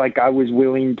I feel like I was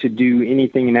willing to do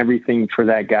anything and everything for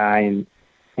that guy, and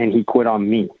he quit on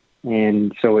me.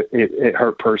 And so it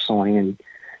hurt personally. And,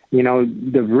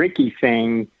 the Ricky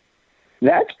thing,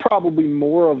 that's probably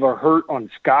more of a hurt on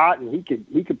Scott, and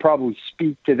he could probably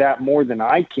speak to that more than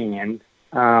I can.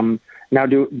 Now,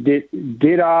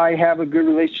 did I have a good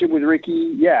relationship with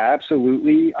Ricky? Yeah,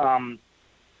 absolutely.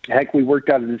 Heck, we worked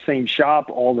out of the same shop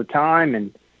all the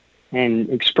time and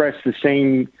expressed the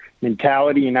same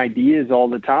mentality and ideas all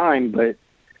the time. But,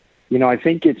 I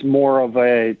think it's more of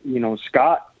a,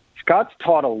 Scott's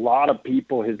taught a lot of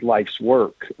people his life's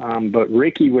work. But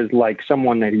Ricky was like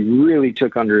someone that he really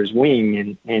took under his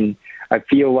wing. And I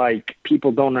feel like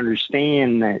people don't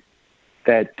understand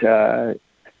that,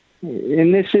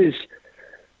 and this is,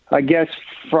 I guess,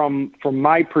 from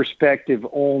my perspective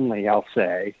only, I'll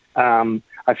say,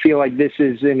 I feel like this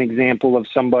is an example of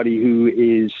somebody who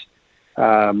is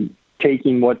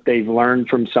taking what they've learned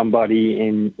from somebody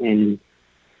in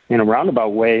a roundabout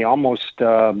way, almost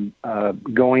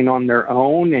going on their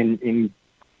own, and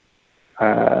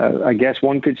I guess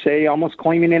one could say almost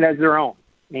claiming it as their own.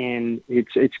 And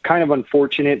it's kind of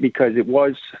unfortunate because it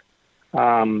was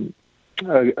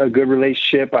a good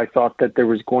relationship. I thought that there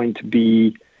was going to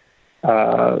be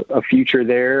a future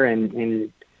there,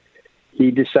 and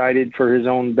he decided for his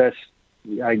own best,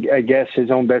 I guess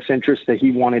his own best interest, that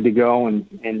he wanted to go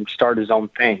and start his own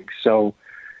thing. So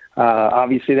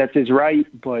obviously that's his right,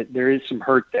 but there is some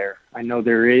hurt there. I know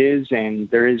there is, and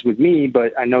there is with me,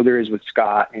 but I know there is with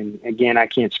Scott. And again, I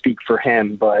can't speak for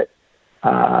him, but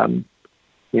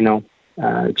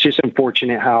it's just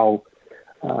unfortunate how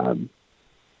the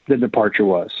departure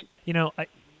was.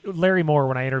 Larry Moore,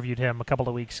 when I interviewed him a couple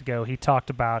of weeks ago, he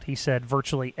said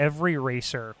virtually every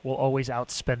racer will always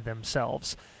outspend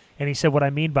themselves. And he said what I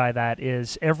mean by that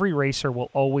is every racer will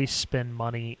always spend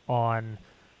money on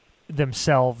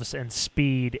themselves and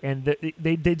speed, and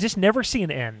they just never see an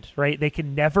end, right? They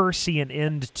can never see an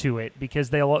end to it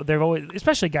because they've always,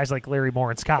 especially guys like Larry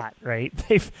Moore and Scott, right?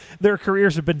 Their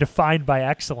careers have been defined by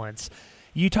excellence.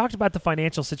 You talked about the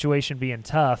financial situation being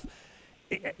tough.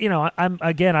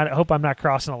 I hope I'm not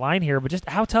crossing a line here, but just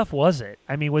how tough was it?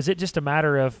 I mean, was it just a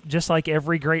matter of, just like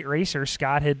every great racer,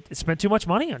 Scott had spent too much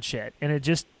money on shit, and it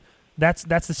just that's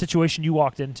the situation you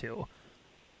walked into?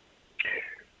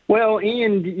 Well,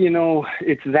 and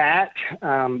it's that,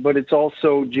 but it's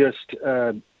also just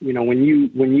when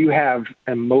you have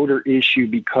a motor issue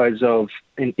because of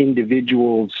an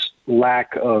individual's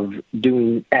lack of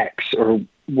doing X or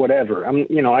whatever.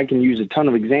 I can use a ton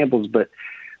of examples, but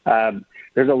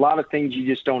there's a lot of things you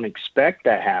just don't expect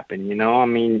that happen,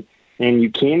 and you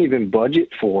can't even budget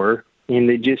for, and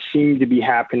they just seem to be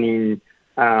happening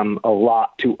a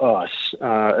lot to us,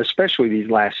 especially these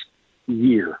last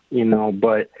year,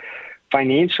 but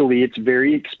financially it's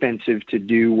very expensive to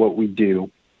do what we do.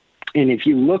 And if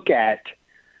you look at,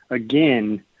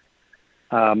 again,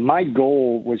 my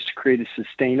goal was to create a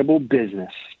sustainable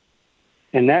business,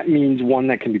 and that means one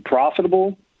that can be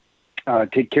profitable,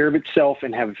 take care of itself,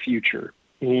 and have a future.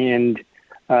 And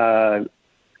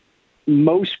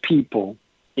most people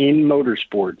in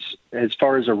motorsports, as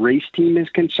far as a race team is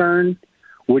concerned,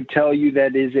 would tell you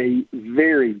that is a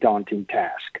very daunting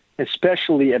task,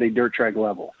 especially at a dirt track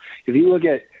level. If you look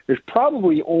at, there's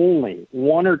probably only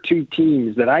one or two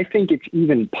teams that I think it's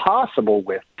even possible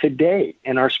with today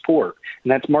in our sport,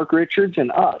 and that's Mark Richards and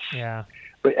us. Yeah.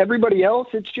 But everybody else,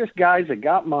 it's just guys that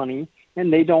got money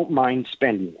and they don't mind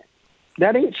spending it.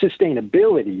 That ain't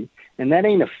sustainability, and that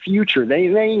ain't a future.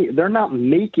 They're not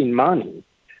making money.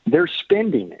 They're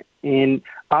spending it. And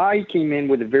I came in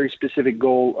with a very specific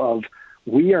goal of,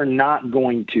 we are not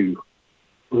going to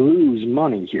lose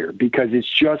money here, because it's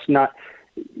just not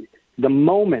 – the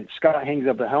moment Scott hangs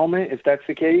up the helmet, if that's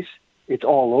the case, it's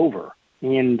all over.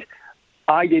 And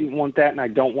I didn't want that, and I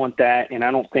don't want that, and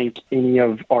I don't think any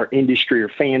of our industry or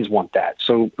fans want that.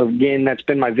 So, again, that's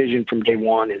been my vision from day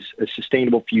one, is a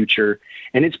sustainable future.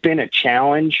 And it's been a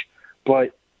challenge,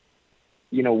 but,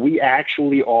 we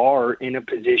actually are in a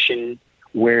position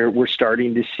where we're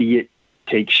starting to see it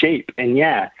take shape. And,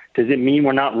 yeah, does it mean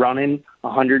we're not running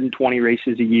 120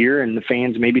 races a year and the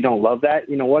fans maybe don't love that?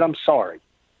 You know what? I'm sorry.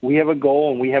 We have a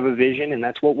goal and we have a vision, and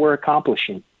that's what we're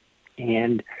accomplishing.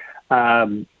 And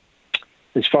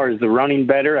as far as the running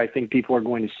better, I think people are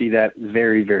going to see that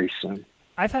very, very soon.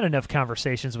 I've had enough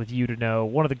conversations with you to know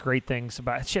one of the great things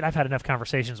about I've had enough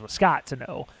conversations with Scott to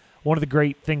know one of the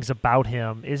great things about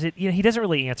him is he doesn't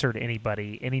really answer to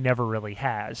anybody, and he never really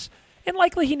has. And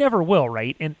likely he never will,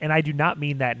 right? And I do not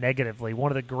mean that negatively. One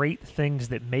of the great things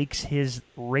that makes his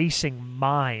racing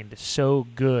mind so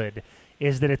good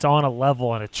is that it's on a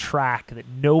level and a track that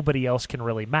nobody else can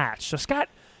really match. So Scott,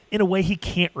 in a way, he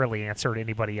can't really answer to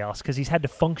anybody else because he's had to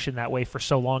function that way for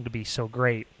so long to be so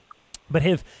great. But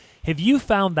have you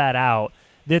found that out,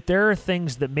 that there are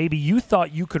things that maybe you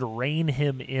thought you could rein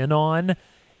him in on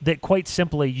that quite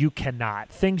simply you cannot.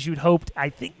 Things you'd hoped, I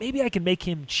think maybe I can make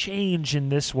him change in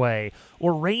this way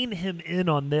or rein him in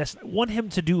on this. I want him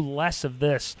to do less of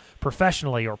this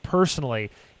professionally or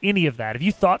personally, any of that. Have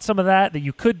you thought some of that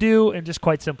you could do and just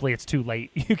quite simply it's too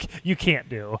late? You can't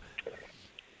do?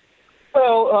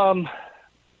 Well,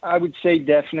 I would say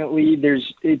definitely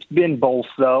it's been both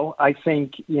though. I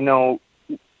think,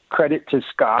 credit to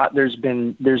Scott. There's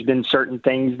been certain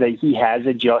things that he has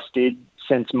adjusted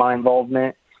since my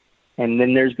involvement. And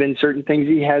then there's been certain things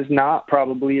he has not,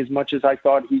 probably as much as I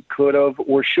thought he could have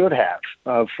or should have,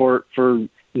 for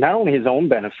not only his own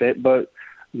benefit, but,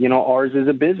 ours as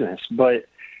a business. But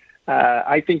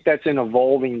I think that's an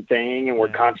evolving thing, and we're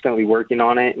constantly working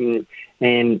on it.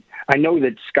 And I know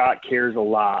that Scott cares a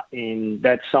lot, and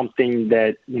that's something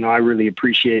that, I really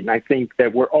appreciate. And I think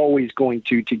that we're always going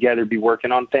to together be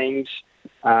working on things.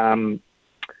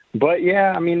 But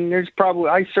yeah, I mean,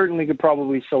 I certainly could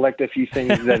probably select a few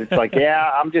things that it's like, yeah,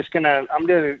 I'm just gonna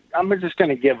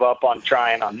give up on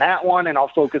trying on that one, and I'll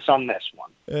focus on this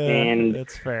one. And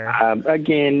that's fair.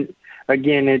 Again,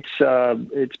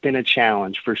 it's been a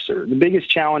challenge for sure. The biggest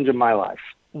challenge of my life.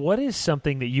 What is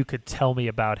something that you could tell me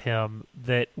about him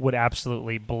that would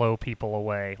absolutely blow people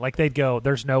away? Like they'd go,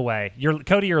 "There's no way.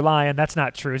 Cody, you're lying. That's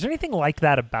not true." Is there anything like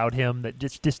that about him that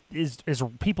just is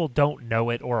people don't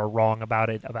know it or are wrong about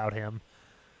him?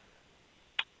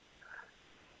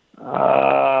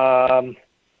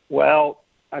 Well,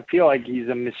 I feel like he's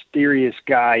a mysterious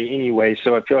guy anyway,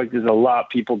 so I feel like there's a lot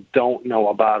people don't know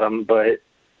about him. But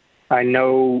I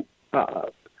know,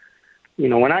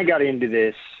 when I got into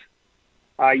this,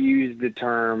 I use the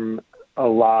term a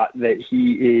lot that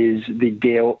he is the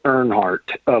Dale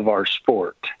Earnhardt of our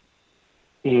sport.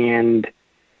 And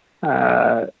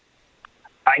I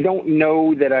don't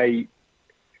know that I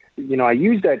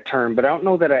use that term, but I don't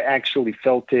know that I actually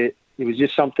felt it. It was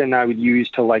just something I would use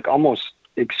to like almost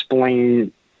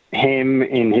explain him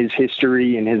and his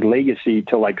history and his legacy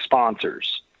to like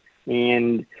sponsors.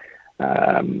 And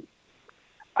I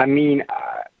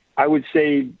would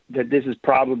say that this is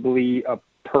probably a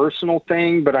personal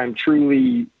thing, but I'm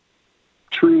truly,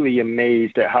 truly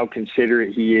amazed at how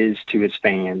considerate he is to his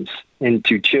fans and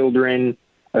to children,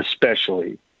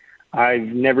 especially. I've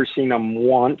never seen him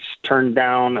once turn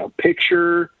down a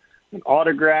picture, an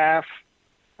autograph.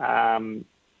 He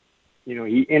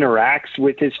interacts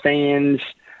with his fans.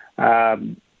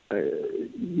 Here's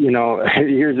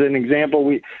an example.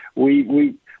 We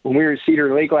when we were at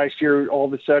Cedar Lake last year, all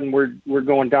of a sudden we're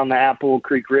going down the Apple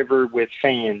Creek River with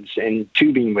fans and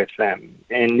tubing with them.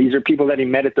 And these are people that he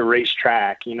met at the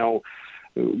racetrack.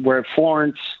 We're at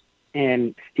Florence,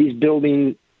 and he's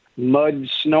building mud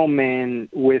snowman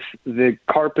with the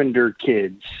Carpenter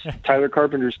kids, Tyler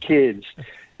Carpenter's kids.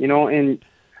 And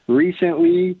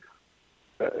recently,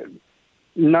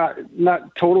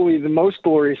 not totally the most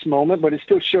glorious moment, but it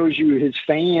still shows you his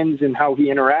fans and how he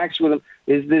interacts with them,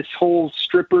 is this whole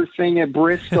stripper thing at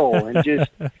Bristol. And just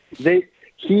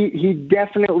he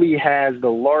definitely has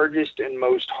the largest and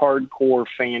most hardcore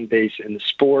fan base in the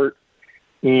sport,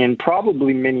 and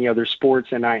probably many other sports.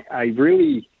 And I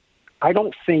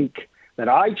don't think that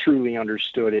I truly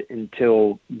understood it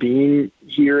until being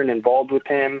here and involved with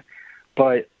him.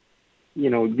 But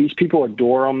these people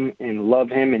adore him and love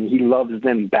him, and he loves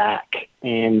them back.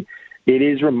 And it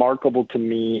is remarkable to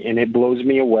me, and it blows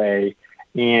me away.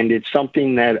 And it's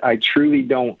something that I truly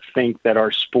don't think that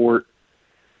our sport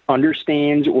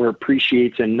understands or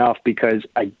appreciates enough, because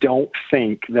I don't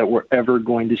think that we're ever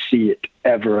going to see it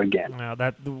ever again.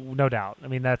 No doubt. I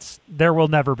mean, there will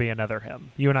never be another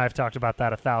him. You and I have talked about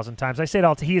that 1,000 times. I say it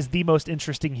all. He is the most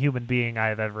interesting human being I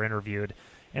have ever interviewed.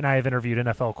 And I have interviewed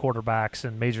NFL quarterbacks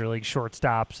and major league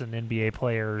shortstops and NBA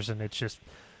players, and it's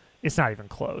not even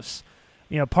close.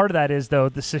 Part of that is, though,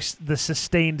 the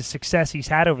sustained success he's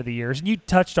had over the years, and you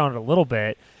touched on it a little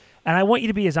bit. And I want you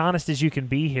to be as honest as you can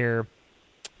be here.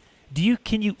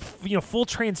 Can you full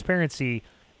transparency,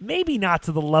 maybe not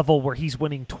to the level where he's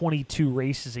winning 22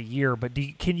 races a year, but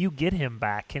can you get him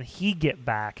back? Can he get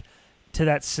back to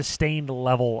that sustained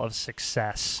level of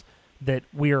success that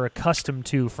we are accustomed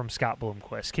to from Scott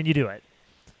Bloomquist? Can you do it?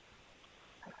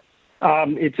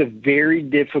 It's a very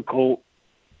difficult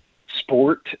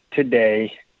sport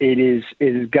today. It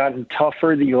has gotten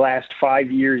tougher the last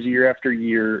 5 years, year after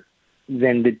year,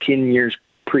 than the 10 years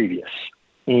previous.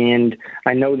 And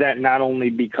I know that not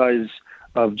only because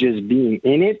of just being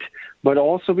in it, but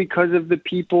also because of the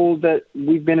people that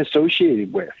we've been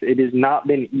associated with. It has not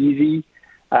been easy.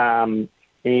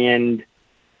 And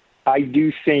I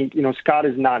do think, Scott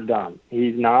is not done.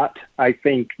 He's not. I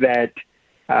think that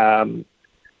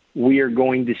we are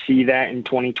going to see that in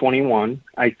 2021.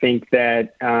 I think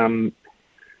that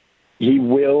he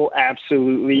will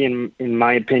absolutely, in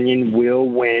my opinion, will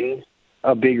win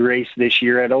a big race this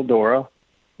year at Eldora.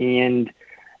 And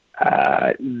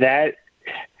that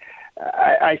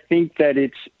I think that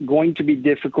it's going to be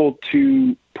difficult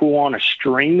to pull on a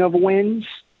string of wins,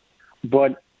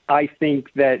 but I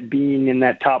think that being in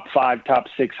that top 5, top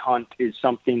 6 hunt is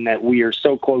something that we are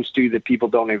so close to that people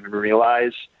don't even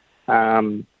realize.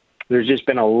 There's just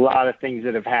been a lot of things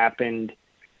that have happened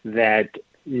that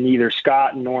neither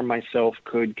Scott nor myself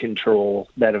could control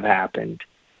that have happened.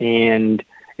 And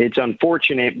it's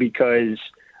unfortunate because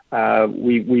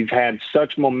we've had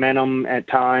such momentum at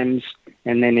times,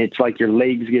 and then it's like your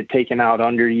legs get taken out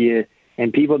under you,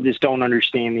 and people just don't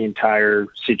understand the entire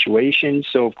situation.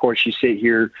 So, of course, you sit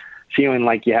here feeling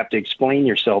like you have to explain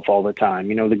yourself all the time.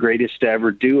 You know, the greatest to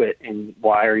ever do it, and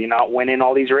why are you not winning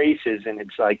all these races? And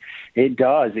it's like, it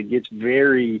does. It gets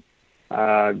very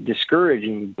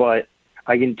discouraging. But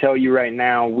I can tell you right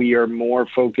now, we are more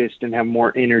focused and have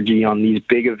more energy on these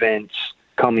big events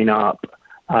coming up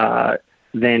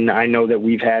than I know that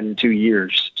we've had in 2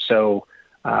 years. So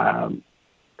I'm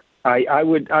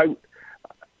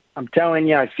telling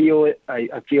you, I feel it.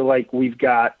 I feel like we've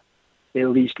got at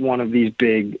least one of these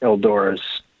big Eldoras.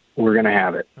 We're going to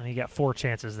have it. You got 4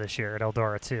 chances this year at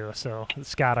Eldora too. So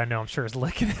Scott, I know, I'm sure, is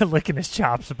licking his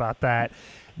chops about that.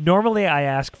 Normally I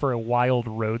ask for a wild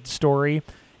road story.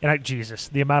 And Jesus,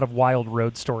 the amount of wild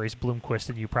road stories Bloomquist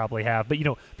and you probably have. But,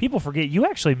 people forget you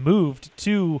actually moved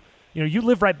to, you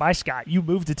live right by Scott. You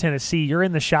moved to Tennessee. You're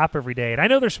in the shop every day. And I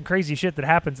know there's some crazy shit that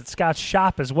happens at Scott's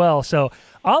shop as well. So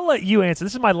I'll let you answer.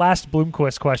 This is my last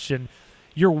Bloomquist question.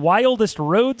 Your wildest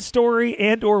road story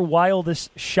and or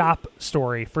wildest shop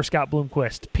story for Scott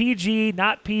Bloomquist. PG,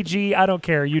 not PG, I don't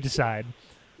care. You decide.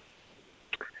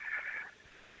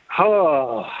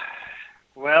 Oh,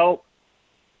 well,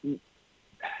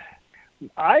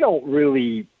 I don't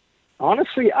really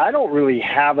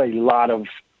have a lot of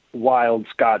wild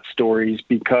Scott stories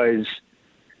because,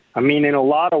 in a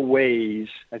lot of ways,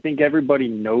 I think everybody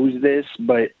knows this,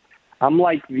 but I'm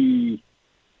like at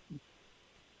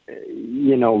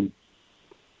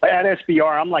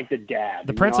SBR, I'm like the dad.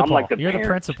 The principal. I'm like the You're parent. The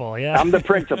principal, yeah. I'm the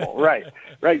principal, right.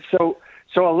 Right. So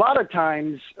a lot of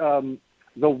times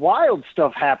the wild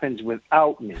stuff happens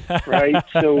without me, right?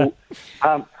 So,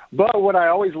 but what I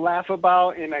always laugh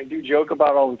about, and I do joke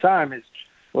about all the time, is,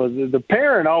 well, the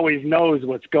parent always knows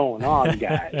what's going on,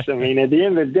 guys. At the end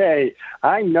of the day,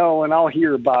 I know and I'll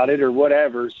hear about it or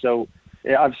whatever. So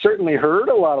I've certainly heard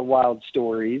a lot of wild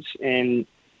stories, and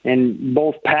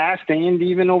both past and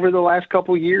even over the last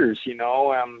couple of years,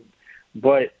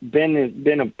 but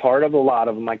been a part of a lot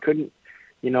of them. I couldn't,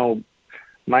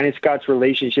 mine and Scott's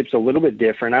relationship's a little bit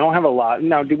different. I don't have a lot.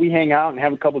 Now, do we hang out and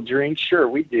have a couple drinks? Sure,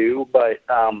 we do. But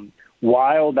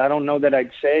wild, I don't know that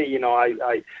I'd say,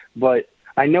 but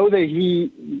I know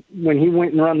that when he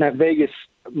went and run that Vegas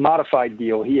modified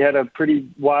deal, he had a pretty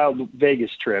wild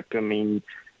Vegas trip. And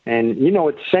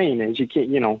what the saying is, you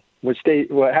can't,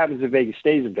 what happens in Vegas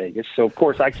stays in Vegas. So, of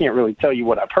course, I can't really tell you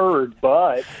what I've heard,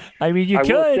 but I will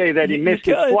say that he missed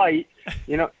his flight.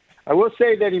 I will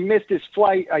say that he missed his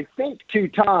flight, I think, 2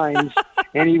 times,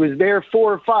 and he was there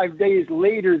 4 or 5 days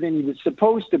later than he was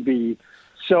supposed to be.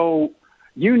 So,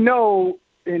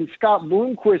 in Scott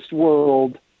Bloomquist's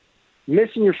world,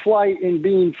 missing your flight and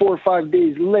being 4 or 5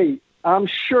 days late, I'm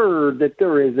sure that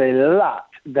there is a lot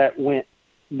that went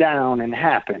down and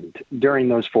happened during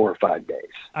those 4 or 5 days.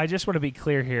 I just want to be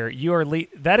clear here. You are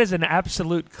that is an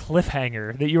absolute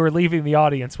cliffhanger that you are leaving the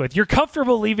audience with. You're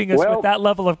comfortable leaving us with that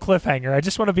level of cliffhanger. I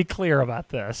just want to be clear about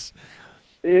this.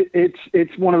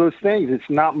 It's one of those things. It's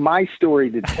not my story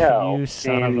to tell. You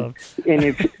son of a...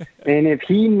 and if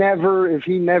he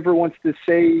never wants to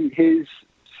say his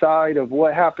side of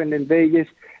what happened in Vegas,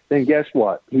 then guess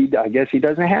what? I guess he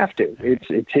doesn't have to.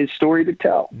 It's his story to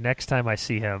tell. Next time I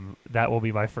see him, that will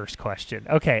be my first question.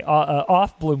 Okay,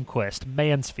 off Bloomquist,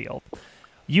 Mansfield.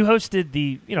 You hosted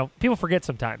people forget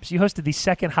sometimes, you hosted the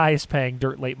second highest paying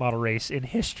dirt late model race in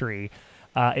history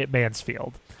at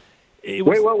Mansfield.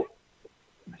 Wait,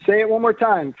 say it one more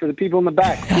time for the people in the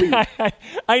back, please.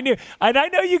 I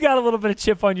know you got a little bit of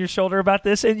chip on your shoulder about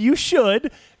this, and you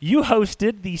should. You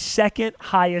hosted the second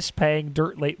highest paying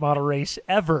dirt late model race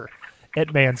ever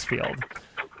at Mansfield.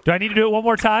 Do I need to do it one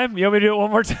more time? You want me to do it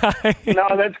one more time? No,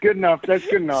 that's good enough.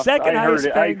 Second highest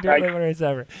paying dirt late model race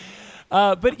ever.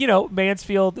 But,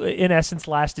 Mansfield, in essence,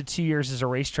 lasted 2 years as a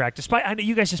racetrack. Despite, I know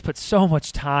you guys just put so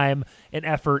much time and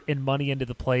effort and money into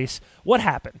the place. What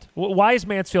happened? Why is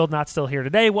Mansfield not still here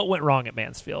today? What went wrong at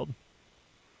Mansfield?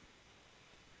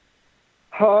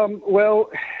 Well,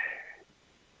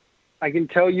 I can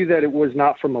tell you that it was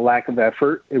not from a lack of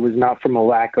effort. It was not from a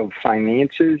lack of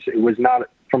finances. It was not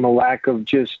from a lack of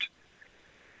just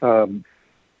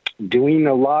doing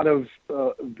a lot of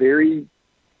very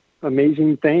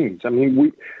amazing things. I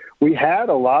mean, we had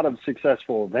a lot of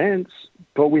successful events,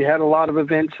 but we had a lot of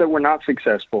events that were not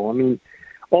successful. I mean,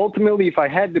 ultimately, if I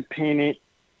had to pin it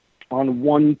on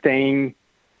one thing,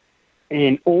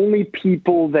 and only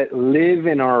people that live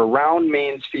and are around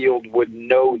Mansfield would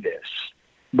know this,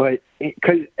 but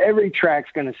because every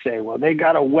track's going to say, well, they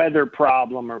got a weather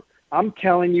problem. Or I'm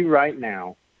telling you right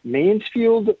now,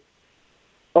 Mansfield,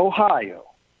 Ohio,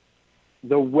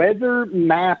 the weather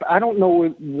map, I don't know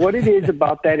what it is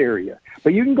about that area,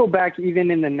 but you can go back even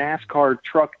in the NASCAR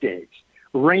truck days.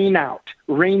 Rain out,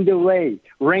 rain delay,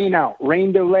 rain out,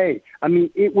 rain delay. I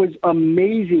mean, it was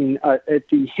amazing at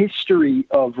the history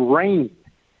of rain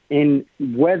and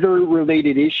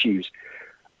weather-related issues.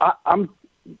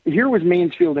 Here was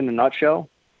Mansfield in a nutshell.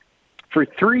 For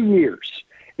 3 years,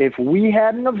 if we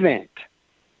had an event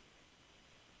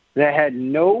that had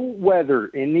no weather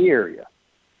in the area,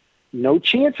 no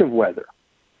chance of weather,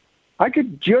 I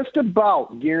could just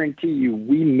about guarantee you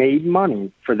we made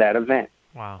money for that event.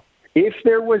 Wow. If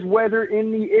there was weather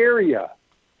in the area,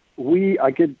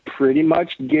 I could pretty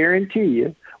much guarantee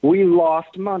you we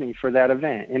lost money for that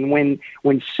event. And when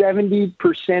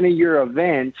 70% of your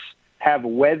events have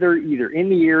weather either in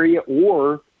the area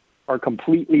or are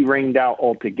completely rained out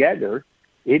altogether,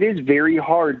 it is very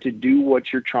hard to do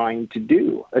what you're trying to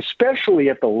do, especially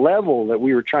at the level that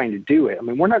we were trying to do it. I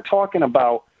mean, we're not talking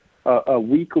about a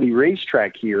weekly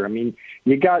racetrack here. I mean,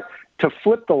 you got to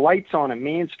flip the lights on at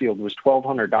Mansfield was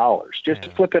 $1,200 just to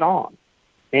flip it on.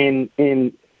 And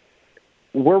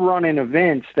we're running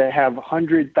events that have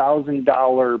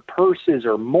 $100,000 purses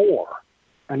or more.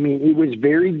 I mean, it was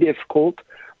very difficult,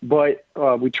 but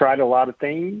we tried a lot of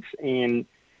things, and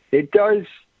it does.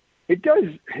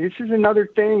 This is another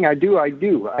thing I do.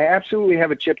 I absolutely have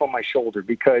a chip on my shoulder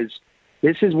because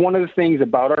this is one of the things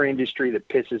about our industry that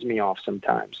pisses me off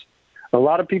sometimes. A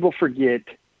lot of people forget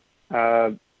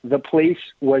the place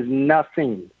was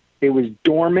nothing. It was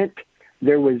dormant.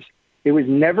 It was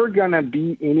never going to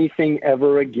be anything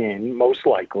ever again, most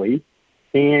likely.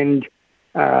 And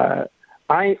I'm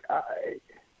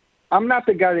not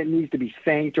the guy that needs to be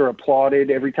thanked or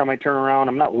applauded every time I turn around.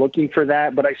 I'm not looking for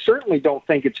that, but I certainly don't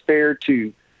think it's fair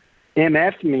to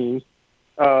MF me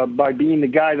by being the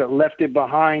guy that left it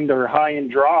behind or high and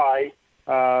dry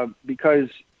because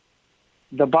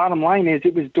the bottom line is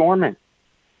it was dormant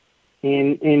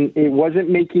and it wasn't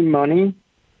making money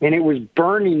and it was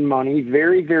burning money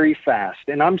very, very fast.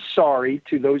 And I'm sorry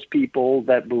to those people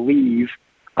that believe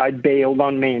I bailed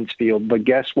on Mansfield, but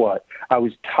guess what? I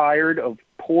was tired of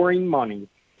pouring money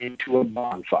into a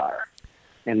bonfire.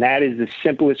 And that is the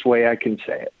simplest way I can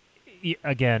say it.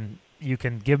 Again, you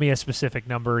can give me a specific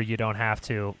number. You don't have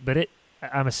to. But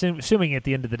I'm assuming at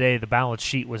the end of the day, the balance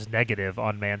sheet was negative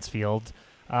on Mansfield.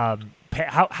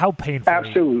 How painfully?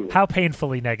 Absolutely. How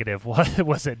painfully negative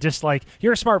was it? Just like,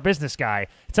 you're a smart business guy.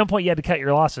 At some point, you had to cut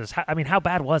your losses. How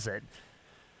bad was it?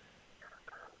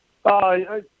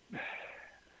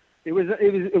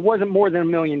 It wasn't more than $1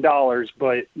 million,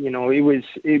 but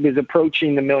it was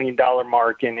approaching the $1 million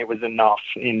mark, and it was enough.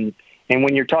 And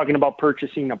when you're talking about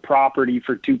purchasing a property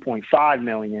for $2.5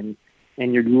 million,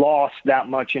 and you lost that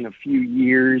much in a few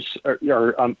years,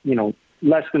 or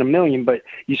less than $1 million, but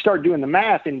you start doing the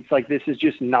math, and it's like this is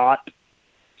just not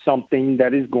something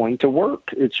that is going to work.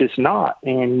 It's just not.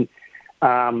 And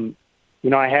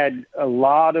I had a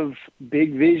lot of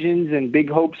big visions and big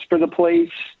hopes for the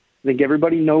place. I think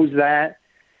everybody knows that.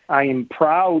 I am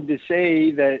proud to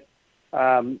say that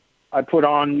I put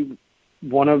on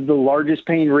one of the largest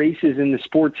paying races in the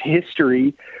sport's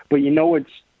history. But what's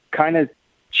kind of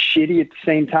shitty at the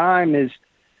same time is,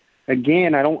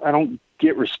 again, I don't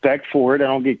get respect for it. I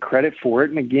don't get credit for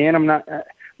it. And again, I'm not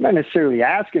necessarily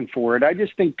asking for it. I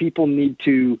just think people need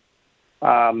to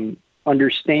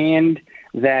understand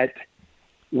that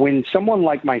when someone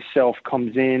like myself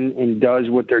comes in and does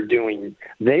what they're doing,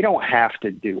 they don't have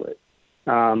to do it.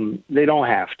 They don't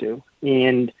have to.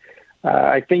 And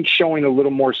I think showing a little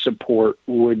more support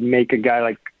would make a guy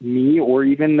like me or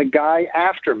even the guy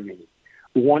after me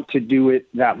want to do it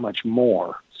that much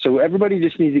more. So everybody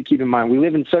just needs to keep in mind, we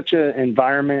live in such an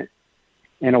environment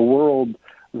and a world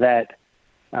that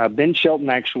Ben Shelton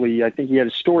actually, I think he had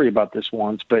a story about this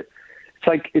once, but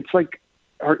it's like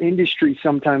our industry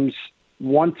sometimes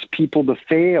wants people to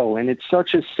fail, and it's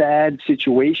such a sad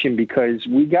situation because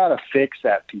we got to fix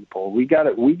that, people. We got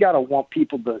to want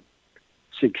people to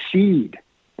succeed.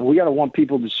 we got to want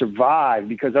people to survive,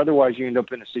 because otherwise you end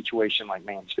up in a situation like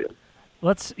Mansfield.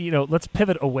 Let's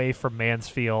pivot away from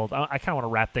Mansfield. I kind of want to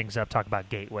wrap things up, talk about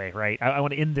Gateway, right? I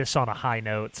want to end this on a high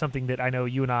note, something that I know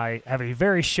you and I have a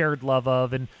very shared love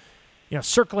of. And,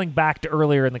 circling back to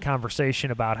earlier in the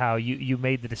conversation about how you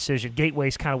made the decision,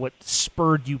 Gateway's kind of what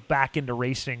spurred you back into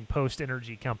racing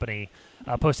post-energy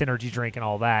drink and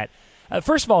all that.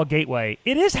 First of all, Gateway,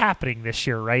 it is happening this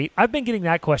year, right? I've been getting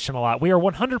that question a lot. We are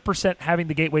 100% having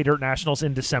the Gateway Dirt Nationals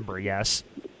in December, yes?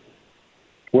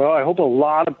 Well, I hope a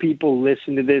lot of people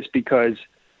listen to this, because,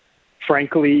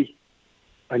 frankly,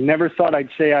 I never thought I'd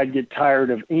say I'd get tired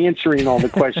of answering all the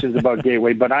questions about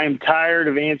Gateway, but I am tired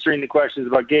of answering the questions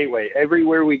about Gateway.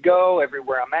 Everywhere we go,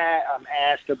 everywhere I'm at, I'm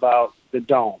asked about the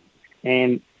Dome.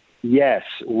 And, yes,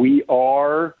 we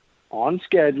are on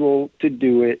schedule to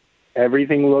do it.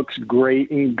 Everything looks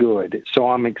great and good. So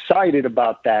I'm excited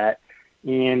about that.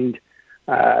 And,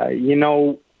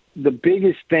 the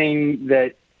biggest thing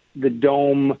that the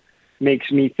Dome makes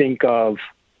me think of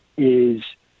is,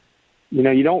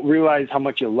 you don't realize how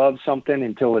much you love something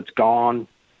until it's gone.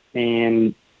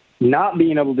 And not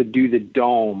being able to do the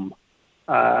Dome,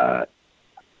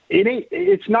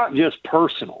 it's not just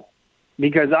personal,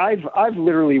 because I've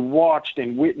literally watched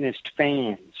and witnessed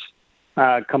fans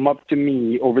come up to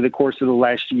me over the course of the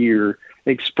last year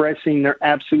expressing their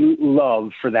absolute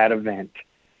love for that event.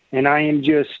 And I am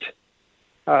just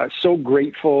so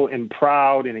grateful and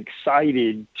proud and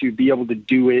excited to be able to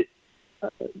do it,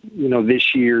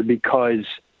 this year, because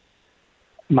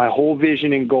my whole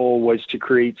vision and goal was to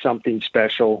create something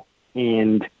special.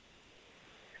 And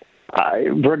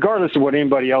regardless of what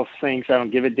anybody else thinks, I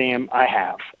don't give a damn.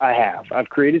 I've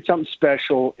created something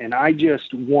special, and I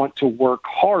just want to work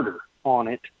harder on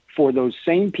it for those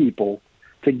same people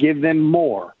to give them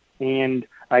more. And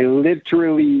I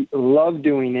literally love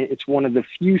doing it. It's one of the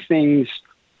few things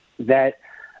that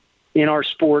in our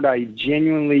sport I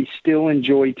genuinely still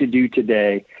enjoy to do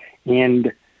today.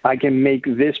 And I can make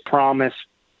this promise,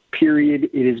 period,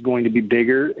 it is going to be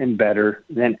bigger and better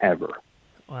than ever.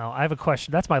 Well, I have a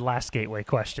question. That's my last Gateway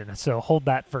question, so hold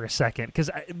that for a second, because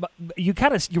you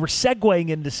were segueing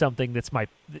into something that's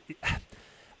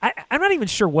I'm not even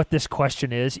sure what this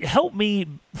question is. Help me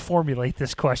formulate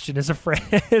this question as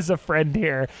a friend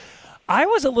here. I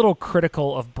was a little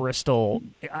critical of Bristol.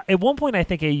 At one point, I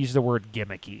think I used the word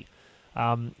gimmicky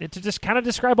to just kind of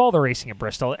describe all the racing at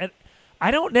Bristol. And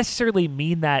I don't necessarily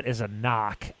mean that as a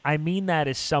knock. I mean that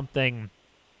as something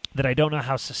that I don't know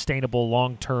how sustainable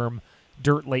long-term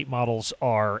dirt late models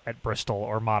are at Bristol,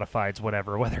 or modifieds,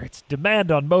 whatever, whether it's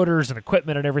demand on motors and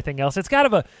equipment and everything else. It's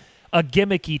kind of a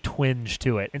gimmicky twinge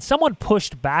to it. And someone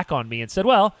pushed back on me and said,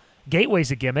 well,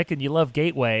 Gateway's a gimmick and you love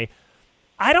Gateway.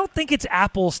 I don't think it's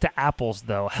apples to apples,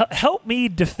 though. Help me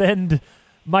defend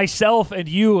myself and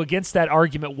you against that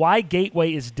argument, why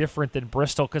Gateway is different than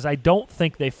Bristol, because I don't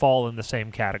think they fall in the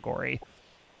same category.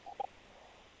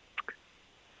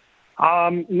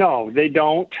 No, they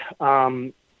don't.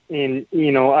 And,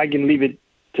 I can leave it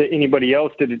to anybody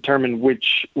else to determine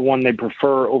which one they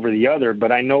prefer over the other.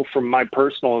 But I know from my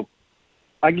personal,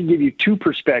 I can give you two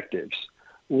perspectives.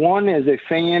 One as a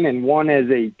fan and one as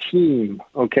a team,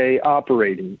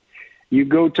 operating. You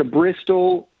go to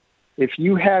Bristol, if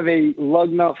you have a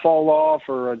lug nut fall off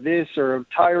or a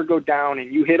tire go down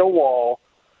and you hit a wall,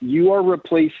 you are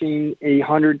replacing a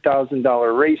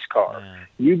 $100,000 race car. Yeah.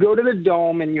 You go to the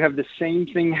Dome and you have the same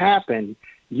thing happen,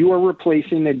 you are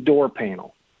replacing a door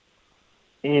panel.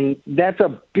 And that's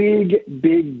a big,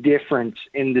 big difference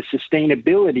in the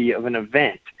sustainability of an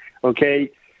event,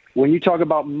 okay? When you talk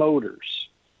about motors,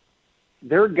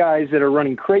 there are guys that are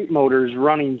running crate motors,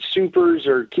 running supers,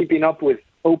 or keeping up with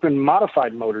open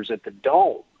modified motors at the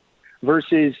Dome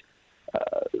versus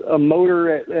a motor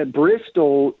at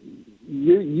Bristol.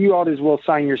 You ought as well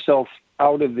sign yourself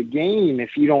out of the game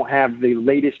if you don't have the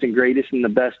latest and greatest and the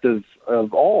best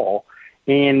of all.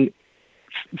 And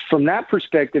from that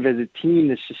perspective, as a team,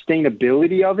 the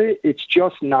sustainability of it, it's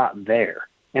just not there.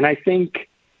 And I think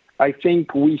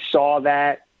we saw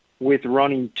that with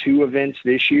running two events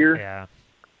this year. Yeah.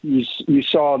 You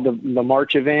saw the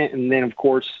March event and then, of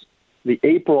course, the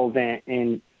April event,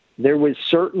 and there was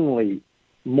certainly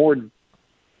more,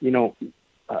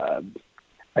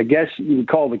 I guess you would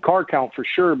call the car count for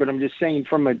sure, but I'm just saying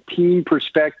from a team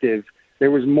perspective,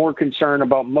 there was more concern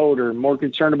about motor, more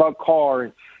concern about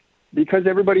car, because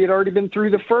everybody had already been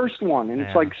through the first one. And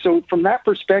It's like, so from that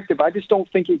perspective, I just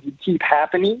don't think it could keep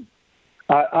happening.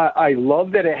 I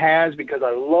love that it has, because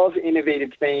I love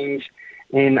innovative things.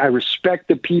 and I respect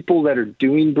the people that are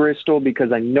doing Bristol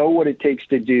because I know what it takes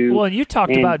to do. Well, and you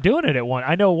talked about doing it at one.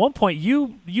 I know at one point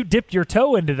you dipped your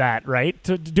toe into that, right?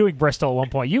 To doing Bristol at one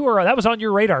point. That was on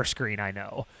your radar screen, I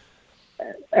know.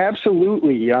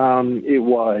 Absolutely, it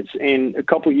was. And a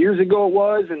couple years ago it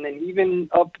was, and then even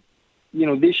up,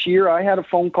 this year I had a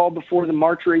phone call before the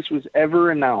March race was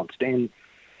ever announced, and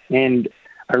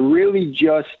I really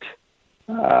just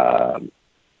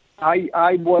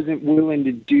I wasn't willing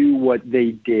to do what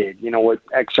they did, what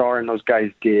XR and those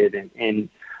guys did, and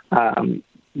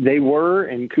they were,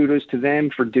 and kudos to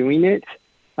them for doing it.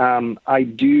 I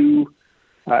do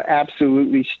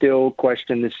absolutely still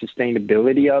question the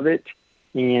sustainability of it.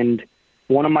 And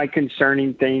one of my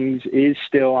concerning things is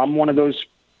still, I'm one of those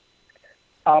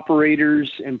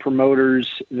operators and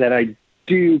promoters that I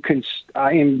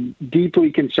am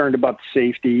deeply concerned about the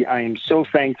safety. I am so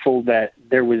thankful that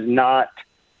there was not,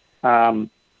 at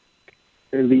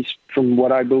least from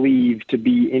what I believe, to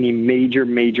be any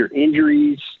major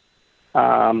injuries.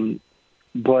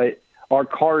 But our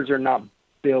cars are not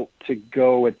built to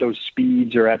go at those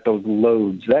speeds or at those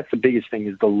loads. That's the biggest thing,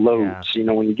 is the loads.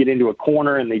 Yeah. When you get into a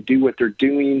corner and they do what they're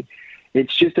doing,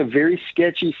 it's just a very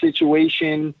sketchy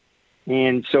situation.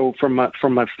 And so from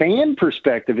a fan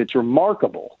perspective, it's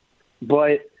remarkable.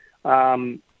 But,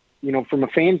 from a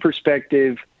fan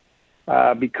perspective,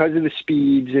 because of the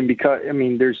speeds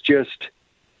and there's just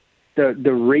the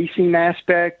racing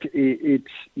aspect, you're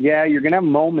going to have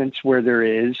moments where there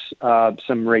is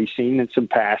some racing and some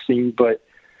passing, but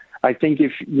I think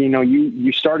if,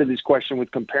 you started this question with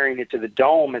comparing it to the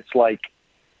Dome, it's like,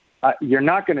 you're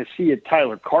not going to see a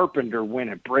Tyler Carpenter win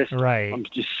at Bristol. Right. I'm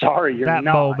just sorry. You're that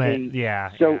not. moment.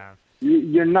 And so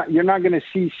you're not going to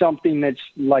see something that's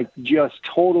like just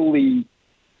totally,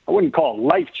 I wouldn't call it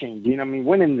life changing.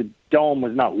 Winning the Dome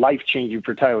was not life changing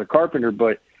for Tyler Carpenter,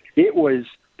 but it was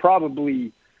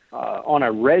probably on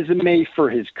a resume for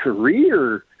his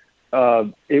career.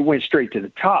 It went straight to the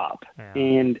top. Yeah.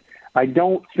 And I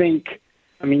don't think,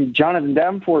 Jonathan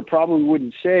Davenport probably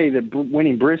wouldn't say that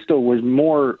winning Bristol was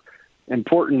more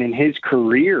important in his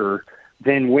career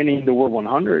than winning the World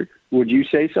 100. Would you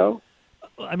say so?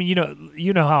 You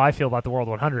know how I feel about the World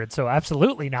 100, so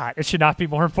absolutely not. It should not be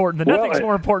more important. Nothing's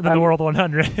more important than the World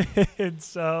 100. And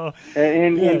so,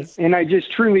 yes. and I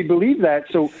just truly believe that.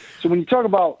 So when you talk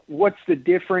about what's the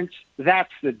difference,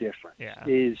 that's the difference. Yeah.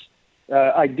 Is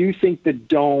I do think the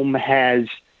Dome has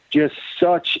just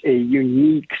such a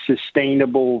unique,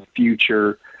 sustainable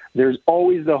future. There's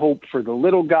always the hope for the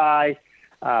little guy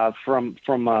from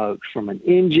an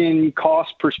engine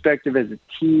cost perspective as a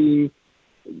team.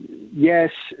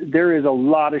 Yes, there is a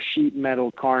lot of sheet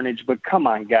metal carnage, but come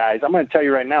on, guys. I'm going to tell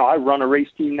you right now, I run a race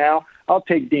team now. I'll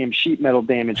take damn sheet metal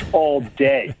damage all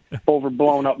day over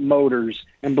blowing up motors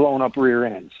and blowing up rear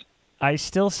ends. I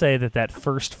still say that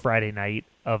first Friday night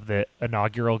of the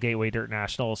inaugural Gateway Dirt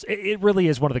Nationals, it really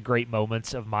is one of the great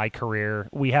moments of my career.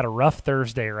 We had a rough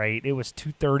Thursday, right? It was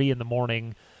 2:30 in the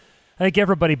morning. I think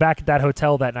everybody back at that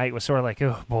hotel that night was sort of like,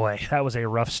 oh, boy, that was a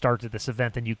rough start to this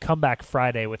event. And you come back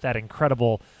Friday with that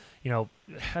incredible, who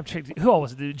all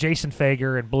was it? Jason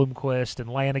Fager and Bloomquist and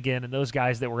Lanigan and those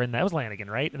guys that were in that. It was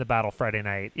Lanigan, right, in the battle Friday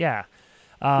night? Yeah.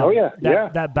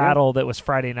 That battle that was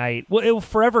Friday night, well, it will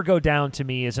forever go down to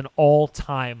me as an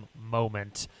all-time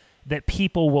moment that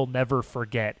people will never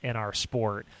forget in our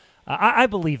sport. I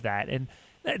believe that, and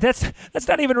that's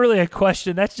not even really a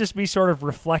question. That's just me sort of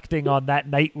reflecting on that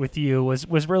night with you. Was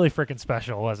really freaking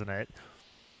special, wasn't it?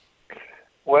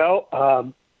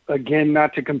 Well, again,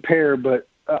 not to compare, but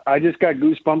I just got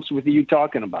goosebumps with you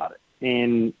talking about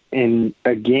it. And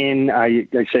again, I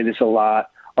say this a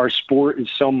lot. Our sport is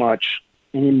so much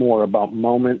anymore about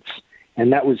moments,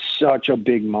 and that was such a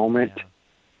big moment.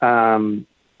 Yeah.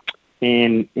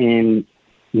 And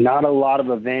not a lot of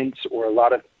events or a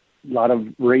lot of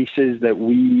races that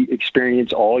we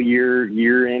experience all year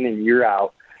in and year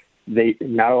out.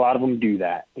 Not a lot of them do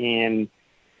that. And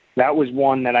that was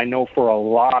one that I know for a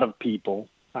lot of people,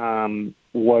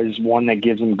 was one that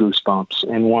gives them goosebumps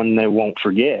and one they won't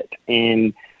forget.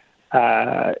 And,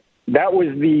 that was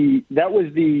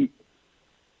the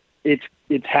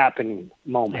it's happening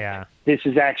moment. Yeah. This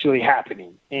is actually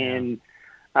happening. And,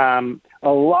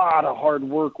 a lot of hard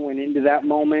work went into that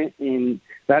moment, and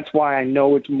that's why I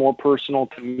know it's more personal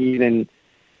to me than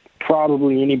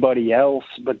probably anybody else.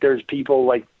 But there's people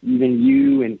like even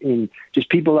you and just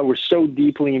people that were so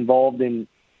deeply involved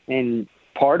in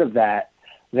part of that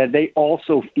they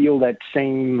also feel that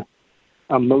same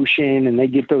emotion, and they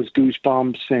get those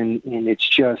goosebumps, and it's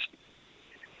just,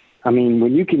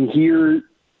 when you can hear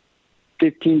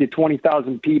 15 to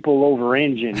 20,000 people over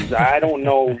engines. I don't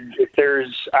know if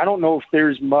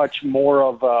there's much more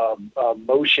of a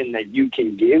motion that you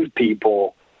can give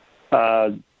people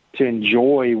to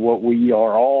enjoy what we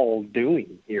are all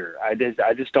doing here. I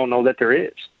just don't know that there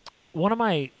is. One of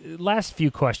my last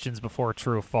few questions before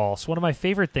true or false, one of my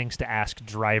favorite things to ask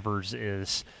drivers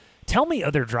is, tell me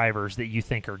other drivers that you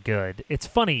think are good. It's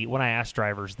funny when I ask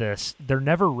drivers this, they're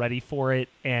never ready for it,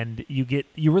 and you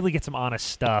really get some honest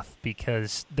stuff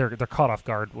because they're caught off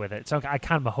guard with it. So I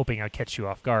kind of am hoping I catch you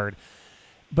off guard.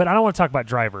 But I don't want to talk about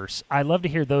drivers. I love to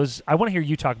hear those. I want to hear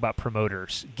you talk about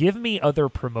promoters. Give me other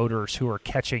promoters who are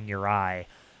catching your eye.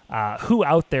 Who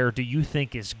out there do you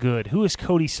think is good? Who is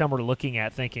Cody Summer looking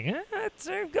at thinking, it's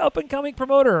an up-and-coming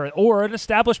promoter or an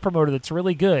established promoter that's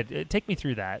really good? Take me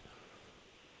through that.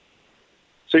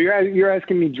 So you're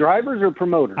asking me drivers or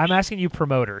promoters? I'm asking you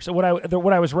promoters. So what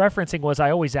I was referencing was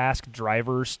I always ask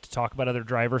drivers to talk about other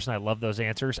drivers, and I love those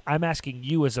answers. I'm asking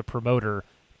you as a promoter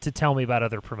to tell me about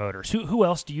other promoters. Who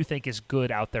else do you think is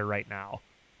good out there right now?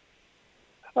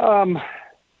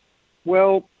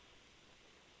 Well,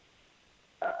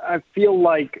 I feel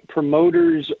like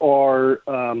promoters are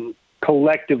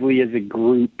collectively as a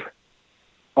group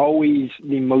always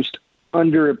the most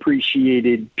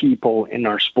underappreciated people in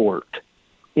our sport.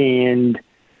 And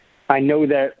I know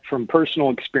that from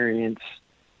personal experience,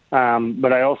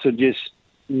 but I also just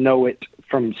know it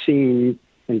from seeing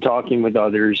and talking with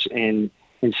others and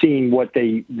seeing what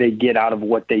they get out of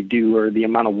what they do or the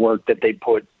amount of work that they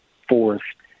put forth.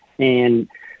 And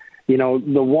you know,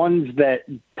 the ones that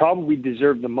probably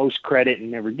deserve the most credit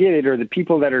and never get it are the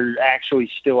people that are actually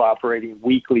still operating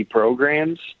weekly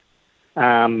programs.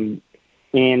 And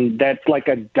that's like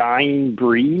a dying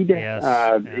breed. Yes,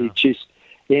 yeah. It's just,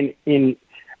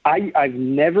 I've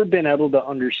never been able to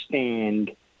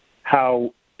understand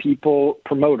how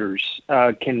promoters,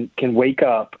 can wake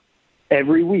up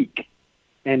every week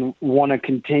and want to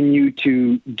continue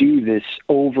to do this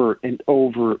over and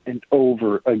over and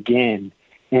over again.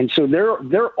 And so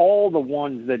they're all the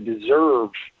ones that deserve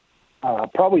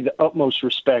probably the utmost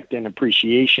respect and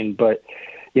appreciation. But,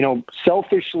 you know,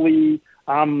 selfishly,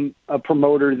 I'm a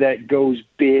promoter that goes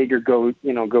big or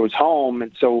goes home.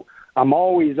 And so I'm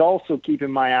always also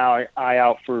keeping my eye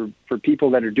out for people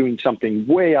that are doing something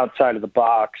way outside of the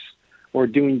box or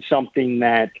doing something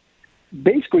that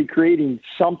basically creating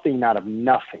something out of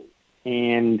nothing.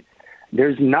 And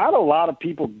there's not a lot of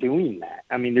people doing that.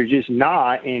 I mean, there's just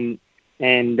not. And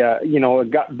there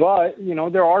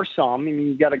are some. I mean,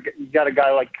 you got a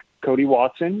guy like Cody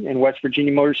Watson in West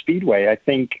Virginia Motor Speedway. I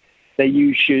think that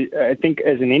I think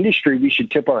as an industry, we should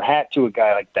tip our hat to a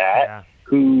guy like that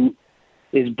who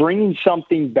is bringing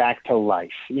something back to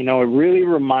life. You know, it really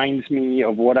reminds me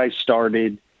of what I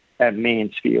started at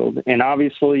Mansfield. And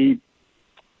obviously,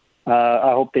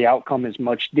 I hope the outcome is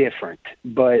much different.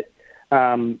 But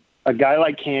a guy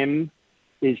like him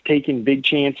is taking big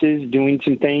chances, doing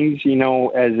some things, you know,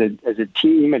 as a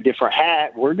team, a different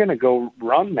hat. We're going to go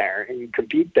run there and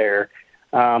compete there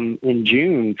in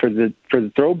June for the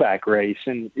throwback race.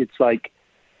 And it's like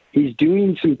he's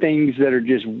doing some things that are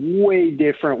just way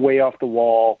different, way off the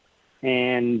wall.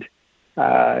 And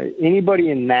anybody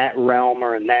in that realm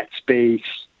or in that space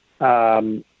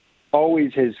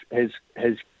always has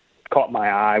caught my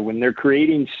eye when they're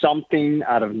creating something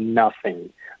out of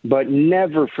nothing. But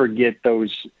never forget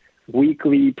those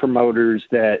weekly promoters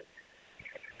that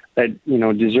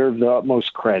deserve the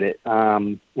utmost credit.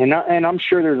 And I'm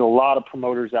sure there's a lot of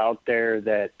promoters out there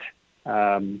that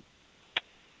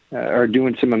are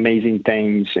doing some amazing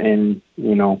things. And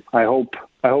I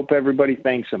hope everybody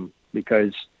thanks them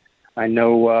because I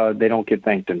know they don't get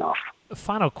thanked enough.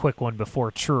 Final quick one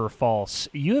before true or false.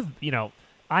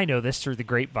 I know this through the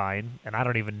grapevine, and I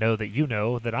don't even know that you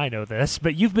know that I know this,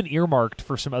 but you've been earmarked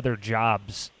for some other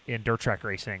jobs in dirt track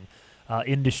racing,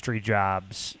 industry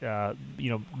jobs,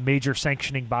 major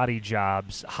sanctioning body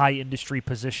jobs, high industry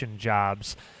position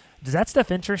jobs. Does that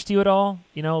stuff interest you at all?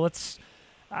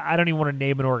 I don't even want to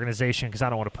name an organization because I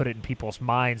don't want to put it in people's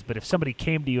minds, but if somebody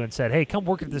came to you and said, hey, come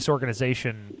work at this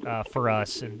organization for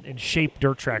us and shape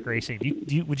dirt track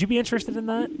racing, would you be interested in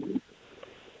that?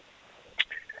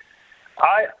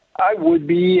 I would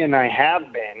be, and I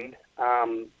have been.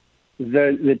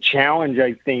 The challenge,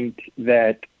 I think,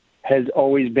 that has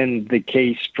always been the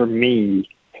case for me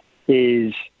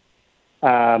is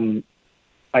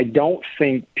I don't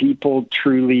think people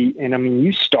truly, and I mean,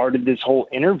 you started this whole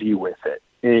interview with it.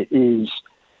 It is,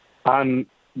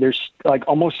 there's like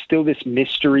almost still this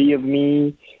mystery of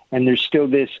me, and there's still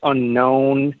this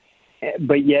unknown,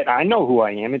 but yet I know who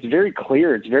I am. It's very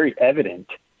clear. It's very evident.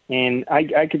 And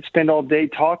I could spend all day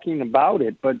talking about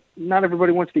it, but not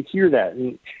everybody wants to hear that.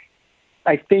 And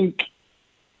I think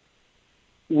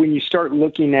when you start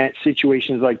looking at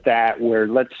situations like that, where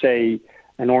let's say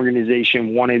an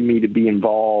organization wanted me to be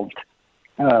involved,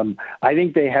 I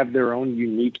think they have their own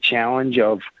unique challenge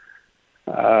of,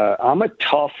 I'm a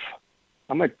tough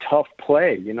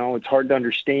play. You know, it's hard to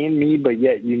understand me, but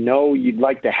yet, you'd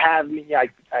like to have me,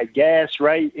 I guess.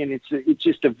 Right. And it's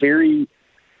just a very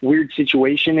weird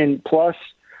situation. And plus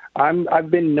I've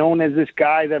been known as this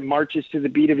guy that marches to the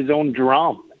beat of his own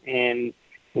drum. And,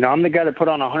 I'm the guy that put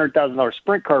on a $100,000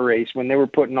 sprint car race when they were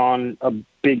putting on a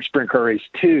big sprint car race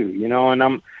too,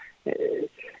 and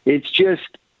it's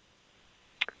just,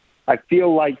 I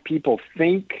feel like people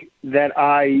think that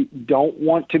I don't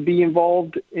want to be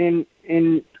involved in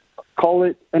call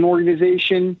it an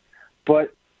organization,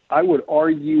 but I would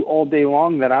argue all day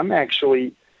long that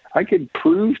I could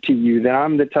prove to you that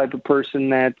I'm the type of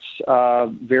person that's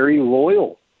very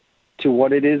loyal to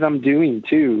what it is I'm doing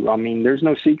too. I mean, there's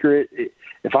no secret.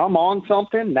 If I'm on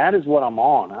something, that is what I'm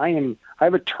on. I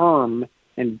have a term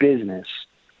in business,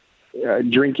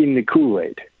 drinking the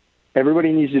Kool-Aid.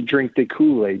 Everybody needs to drink the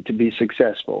Kool-Aid to be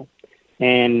successful.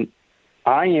 And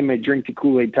I am a drink the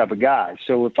Kool-Aid type of guy.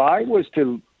 So if I was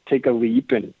to take a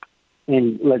leap and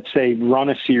let's say run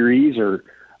a series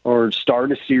or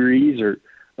start a series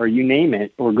or you name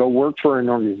it, or go work for an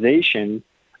organization,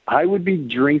 I would be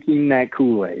drinking that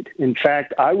Kool-Aid. In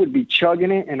fact, I would be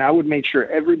chugging it, and I would make sure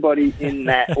everybody in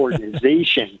that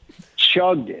organization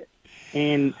chugged it.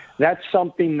 And that's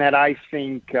something that I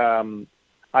think I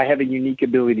have a unique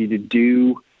ability to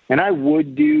do, and I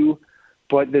would do,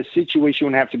 but the situation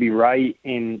would have to be right,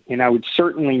 and I would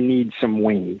certainly need some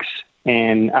wings.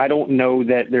 And I don't know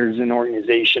that there's an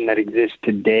organization that exists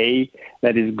today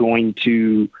that is going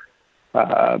to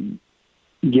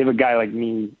give a guy like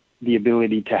me the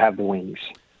ability to have the wings.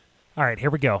 All right, here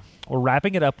we go. We're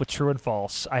wrapping it up with true and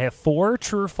false. I have 4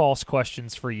 true or false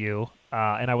questions for you,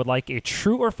 and I would like a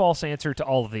true or false answer to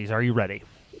all of these. Are you ready?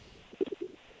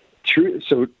 True.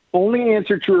 So only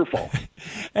answer true or false.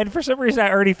 And for some reason,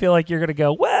 I already feel like you're going to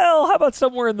go, well, how about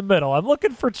somewhere in the middle? I'm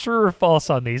looking for true or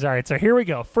false on these. All right, so here we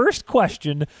go. First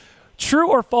question, true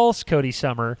or false, Cody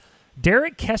Summer,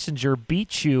 Derek Kessinger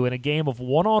beat you in a game of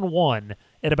one-on-one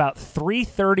at about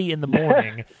 3:30 in the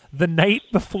morning the night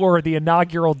before the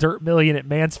inaugural Dirt Million at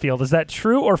Mansfield. Is that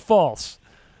true or false?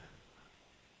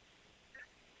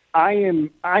 I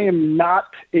am not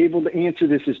able to answer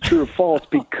this as true or false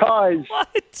because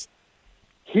What?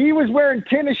 He was wearing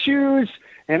tennis shoes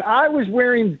and I was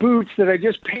wearing boots that I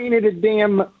just painted a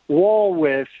damn wall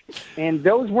with, and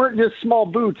those weren't just small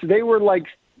boots. They were like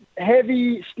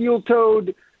heavy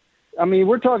steel-toed. I mean,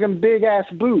 we're talking big-ass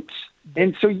boots.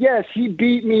 And so, yes, he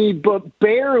beat me, but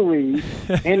barely.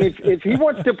 And if he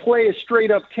wants to play a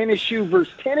straight-up tennis shoe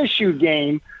versus tennis shoe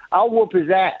game, I'll whoop his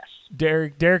ass.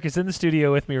 Derek is in the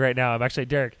studio with me right now.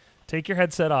 Derek, take your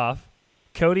headset off.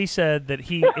 Cody said that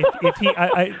he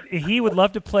would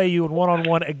love to play you in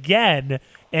one-on-one again,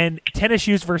 and tennis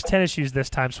shoes versus tennis shoes this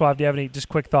time. Suave, do you have any just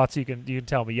quick thoughts you can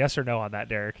tell me, yes or no on that,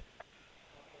 Derek?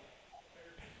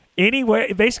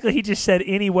 Anywhere, basically, he just said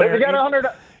anywhere. We got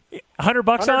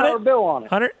 $100 on it. Bill on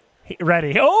it. 100.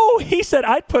 Ready? Oh, he said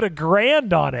I'd put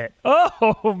 $1,000 on it.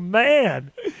 Oh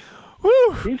man,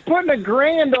 woo! He's putting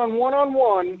 $1,000 on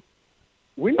one-on-one.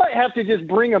 We might have to just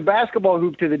bring a basketball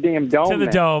hoop to the damn dome. To the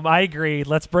dome, I agree.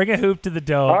 Let's bring a hoop to the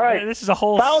dome. All right, this is a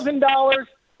whole $1,000.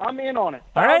 I'm in on it.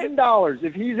 $1,000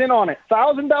 if he's in on it.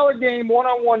 $1,000 game,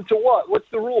 one-on-one to what? What's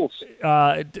the rules?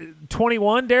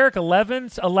 21, Derek. 11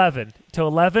 to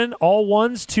 11. All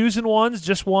ones, twos and ones,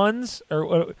 just ones,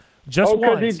 or just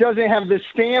ones. Because he doesn't have the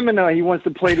stamina. He wants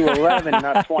to play to 11,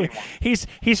 not 21.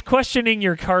 He's questioning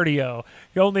your cardio.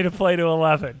 Only to play to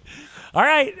 11. All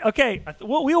right, okay.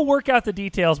 We'll work out the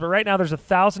details, but right now there's a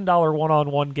 $1,000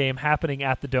 one-on-one game happening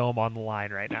at the Dome on the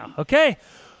line right now. Okay.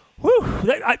 Whew.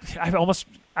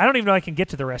 I don't even know I can get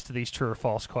to the rest of these true or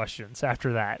false questions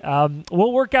after that.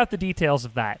 We'll work out the details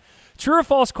of that. True or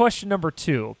false question number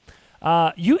 2.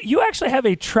 You actually have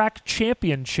a track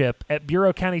championship at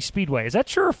Bureau County Speedway. Is that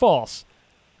true or false?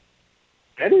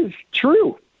 That is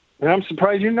true. And I'm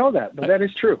surprised you know that, but that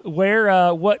is true.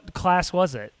 Where? What class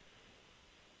was it?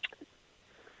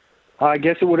 I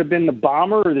guess it would have been the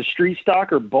bomber or the street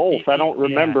stock or both. I don't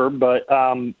remember, but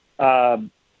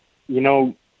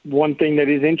one thing that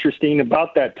is interesting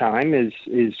about that time is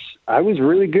I was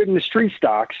really good in the street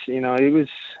stocks. It was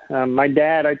my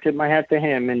dad. I tip my hat to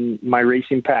him in my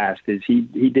racing past.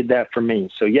 He did that for me.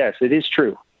 So yes, it is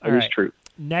true. It is true.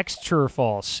 Next, true or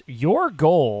false? Your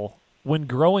goal when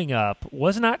growing up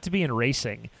was not to be in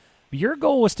racing, Your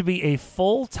goal was to be a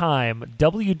full-time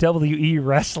WWE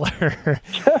wrestler.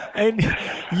 And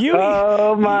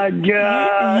oh, my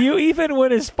God. You even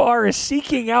went as far as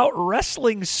seeking out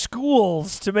wrestling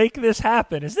schools to make this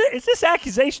happen. Is this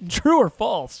accusation true or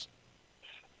false?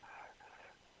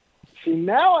 See,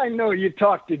 now I know you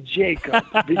talked to Jacob,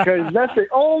 because that's the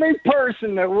only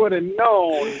person that would have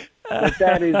known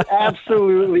that is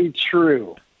absolutely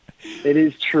true. It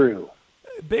is true.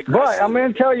 But I'm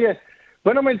going to tell you,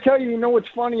 you know what's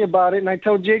funny about it, and I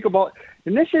tell Jacob about,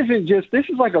 and this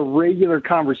is like a regular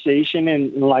conversation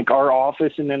in like our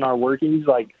office and in our workings.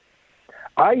 Like,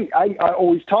 I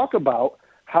always talk about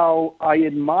how I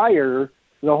admire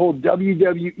the whole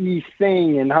WWE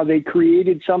thing and how they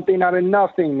created something out of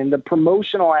nothing, and the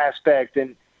promotional aspect.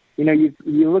 And, you know,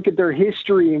 you look at their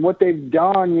history and what they've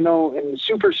done, you know, and the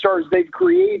superstars they've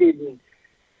created. And,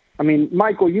 I mean,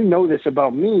 Michael, you know this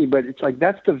about me, but it's like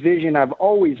that's the vision I've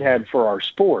always had for our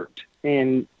sport,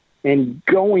 and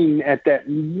going at that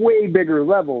way bigger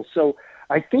level. So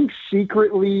I think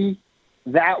secretly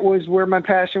that was where my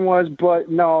passion was, but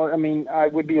no, I mean, I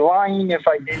would be lying if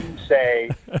I didn't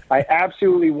say I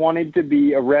absolutely wanted to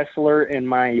be a wrestler, and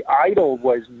my idol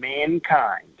was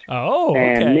Mankind. Oh, okay.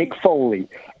 And Mick Foley.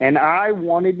 And I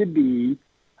wanted to be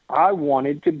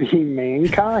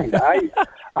Mankind.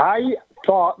 I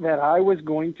thought that I was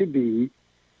going to be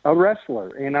a wrestler,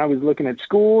 and I was looking at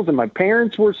schools, and my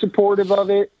parents were supportive of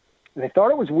it, and they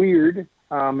thought it was weird.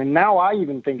 And now I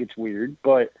even think it's weird,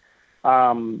 but,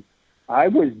 I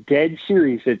was dead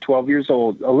serious at 12 years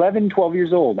old. I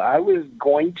was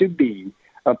going to be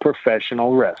a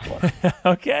professional wrestler.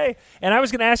 Okay. And I was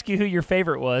going to ask you who your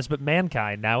favorite was, but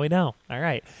Mankind, now we know. All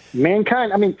right.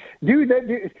 Mankind. I mean,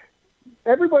 dude,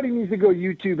 everybody needs to go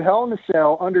YouTube Hell in a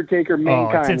Cell, Undertaker,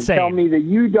 Mankind, and tell me that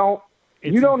you don't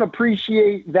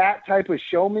appreciate that type of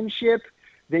showmanship,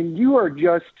 then you are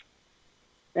just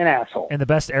an asshole. And the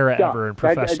best era ever in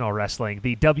professional wrestling.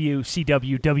 The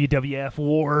WCW, WWF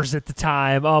wars at the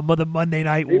time, the Monday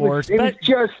Night Wars. It was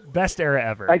just best era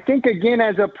ever. I think, again,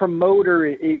 as a promoter,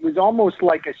 it was almost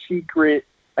like a secret.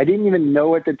 I didn't even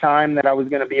know at the time that I was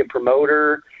going to be a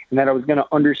promoter and that I was going to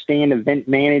understand event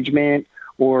management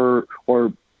or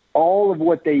all of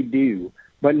what they do.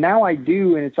 But now I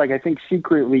do, and it's like I think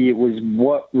secretly it was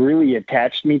what really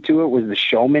attached me to it was the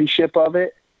showmanship of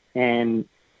it. And,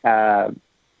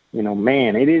 you know,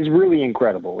 man, it is really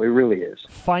incredible. It really is.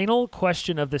 Final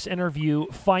question of this interview,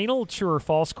 final true or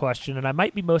false question, and I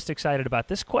might be most excited about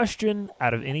this question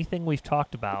out of anything we've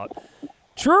talked about.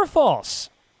 True or false,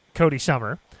 Cody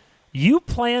Summer, you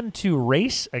plan to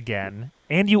race again,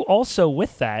 and you also,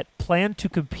 with that, plan to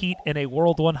compete in a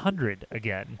World 100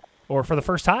 again, or for the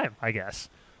first time, I guess.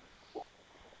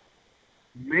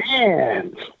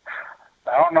 Man,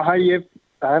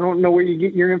 I don't know where you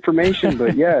get your information,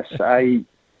 but yes, I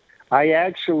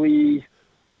actually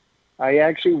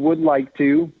would like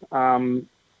to.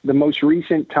 The most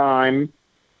recent time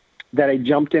that I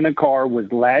jumped in a car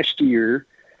was last year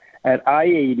at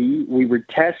I-80. We were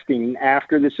testing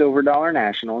after the Silver Dollar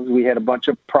Nationals. We had a bunch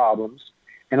of problems,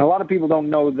 and a lot of people don't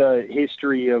know the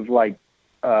history of like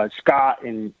Scott,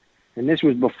 and this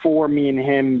was before me and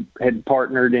him had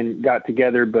partnered and got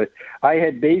together. But I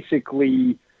had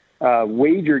basically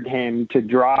wagered him to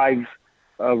drive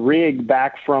a rig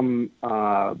back from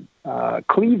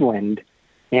Cleveland,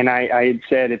 and I had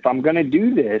said, if I'm going to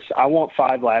do this, I want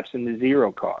 5 laps in the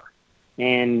zero car.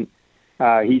 And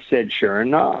he said, sure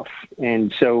enough.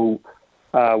 And so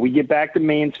we get back to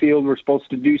Mansfield. We're supposed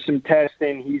to do some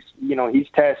testing. He's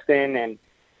testing, and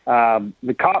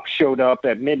the cops showed up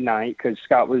at midnight because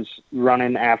Scott was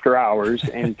running after hours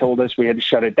and told us we had to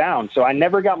shut it down. So I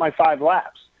never got my 5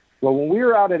 laps. Well, when we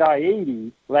were out at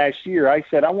I-80 last year, I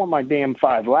said, I want my damn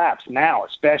 5 laps now,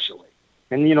 especially.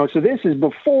 And, you know, so this is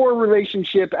before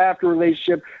relationship, after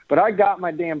relationship, but I got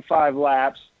my damn 5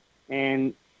 laps,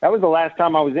 and that was the last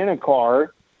time I was in a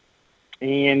car,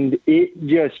 and it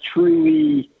just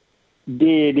truly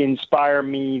did inspire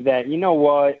me that, you know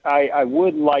what, I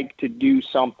would like to do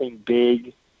something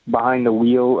big behind the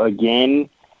wheel again,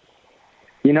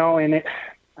 you know, and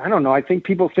I don't know. I think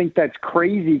people think that's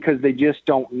crazy because they just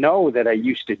don't know that I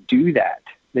used to do that.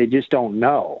 They just don't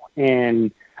know.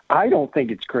 And I don't think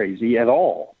it's crazy at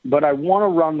all, but I want to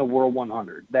run the World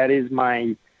 100. That is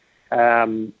my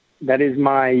end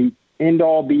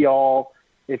all be all.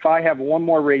 If I have one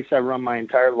more race I run my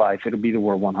entire life, it'll be the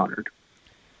World 100.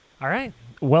 All right.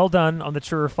 Well done on the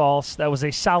true or false. That was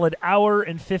a solid hour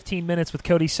and 15 minutes with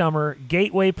Cody Summer,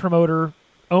 Gateway promoter,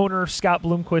 owner, Scott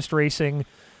Bloomquist Racing.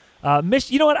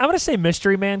 You know what? I'm going to say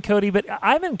mystery man, Cody, but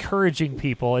I'm encouraging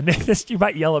people, and this, you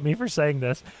might yell at me for saying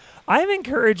this. I'm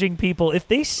encouraging people, if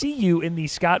they see you in the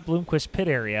Scott Bloomquist pit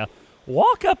area,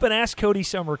 walk up and ask Cody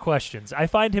Summer questions. I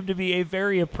find him to be a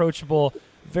very approachable,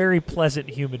 very pleasant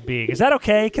human being. Is that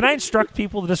okay? Can I instruct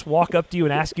people to just walk up to you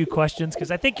and ask you questions?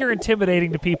 Because I think you're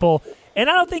intimidating to people, and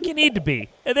I don't think you need to be.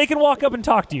 And they can walk up and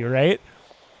talk to you, right?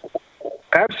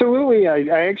 Absolutely.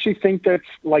 I actually think that's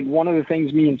like one of the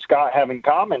things me and Scott have in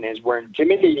common is we're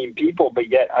intimidating people, but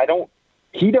yet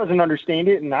he doesn't understand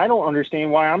it, and I don't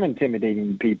understand why I'm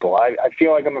intimidating people. I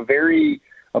feel like I'm a very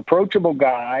approachable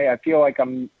guy. I feel like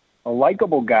I'm a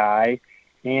likable guy.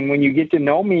 And when you get to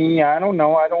know me, I don't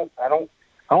know. I don't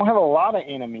have a lot of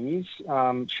enemies.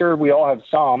 Sure, we all have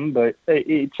some, but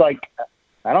it's like,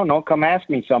 I don't know, come ask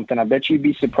me something. I bet you'd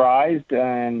be surprised,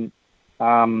 and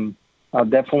I'll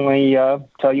definitely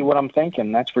tell you what I'm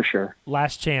thinking, that's for sure.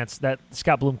 Last chance, that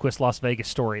Scott Bloomquist Las Vegas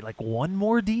story, like one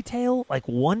more detail? Like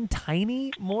one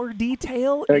tiny more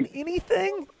detail in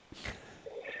anything?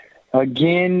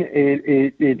 Again,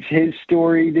 it's his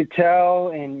story to tell,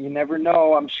 and you never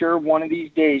know. I'm sure one of these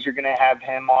days you're going to have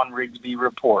him on Rigsby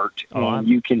Report, and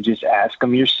you can just ask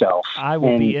him yourself. I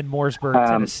will be in Mooresburg,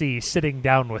 Tennessee, sitting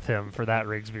down with him for that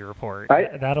Rigsby Report.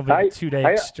 That'll be a 2-day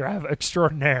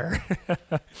extraordinaire.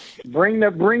 Bring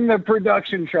the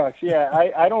production trucks. Yeah,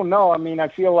 I don't know. I mean, I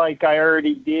feel like I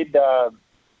already did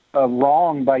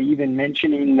wrong by even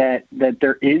mentioning that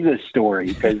there is a story,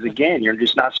 because again, you're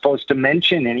just not supposed to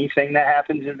mention anything that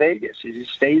happens in Vegas. It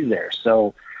just stays there.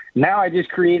 So now I just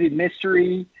created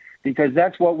mystery because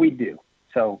that's what we do.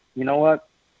 So you know what?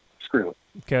 Screw it.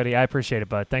 Cody, I appreciate it,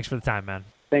 bud. Thanks for the time, man.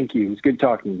 Thank you. It was good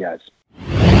talking to you guys.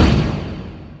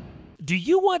 Do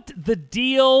you want the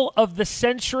deal of the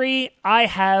century? I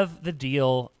have the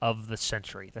deal of the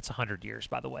century. That's 100 years,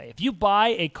 by the way. If you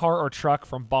buy a car or truck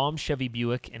from Baum Chevy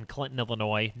Buick in Clinton,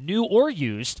 Illinois, new or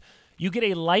used, you get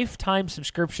a lifetime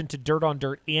subscription to Dirt on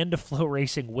Dirt and to Flow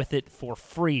Racing with it for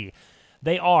free.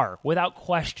 They are, without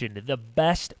question, the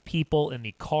best people in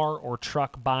the car or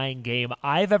truck buying game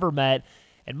I've ever met.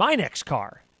 And my next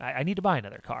car, I need to buy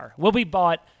another car, will be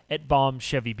bought at Baum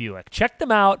Chevy Buick. Check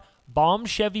them out.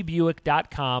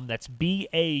 BaumChevyBuick.com. That's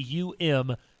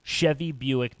BAUM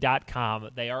ChevyBuick.com.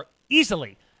 They are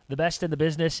easily the best in the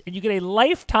business, and you get a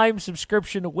lifetime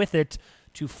subscription with it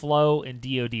to Flow and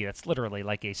DOD. That's literally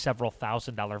like a several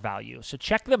 $1,000 value. So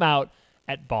check them out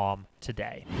at Baum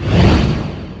today.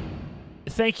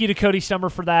 Thank you to Cody Summer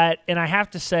for that. And I have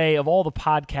to say, of all the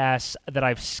podcasts that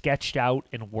I've sketched out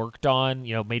and worked on,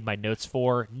 made my notes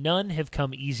for, none have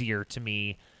come easier to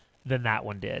me than that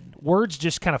one did. Words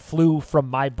just kind of flew from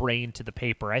my brain to the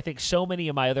paper. I think so many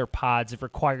of my other pods have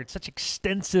required such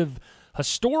extensive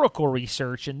historical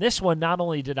research, and this one, not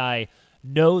only did I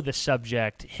know the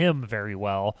subject, him, very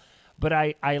well, but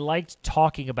I liked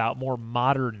talking about more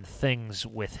modern things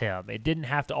with him. It didn't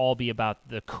have to all be about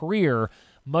the career.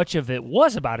 Much of it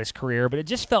was about his career, but it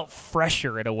just felt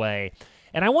fresher in a way.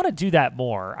 And I want to do that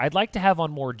more. I'd like to have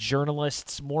on more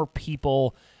journalists, more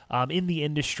people in the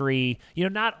industry,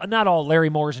 not all Larry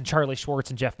Moores and Charlie Schwartz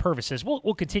and Jeff Purvises.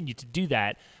 We'll continue to do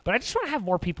that, but I just want to have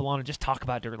more people on and just talk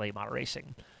about dirt late model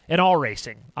racing and all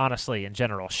racing, honestly, in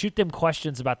general. Shoot them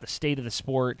questions about the state of the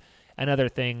sport and other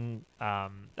things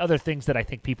that I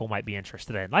think people might be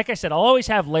interested in. Like I said, I'll always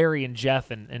have Larry and Jeff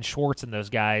and Schwartz and those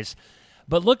guys,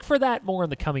 but look for that more in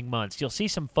the coming months. You'll see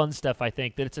some fun stuff, I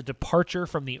think, that it's a departure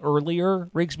from the earlier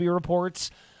Rigsby Reports,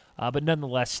 but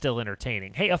nonetheless still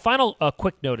entertaining. Hey, a final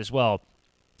quick note as well.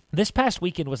 This past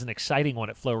weekend was an exciting one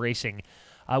at Flow Racing.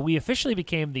 We officially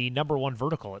became the #1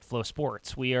 vertical at Flow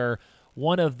Sports. We are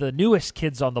one of the newest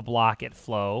kids on the block at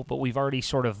Flow, but we've already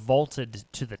sort of vaulted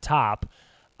to the top.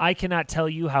 I cannot tell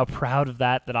you how proud of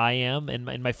that I am.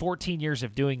 In my 14 years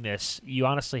of doing this, you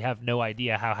honestly have no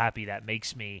idea how happy that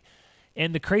makes me.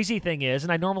 And the crazy thing is,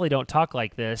 and I normally don't talk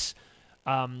like this,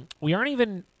 we're not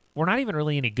even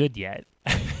really any good yet.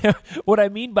 What I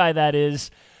mean by that is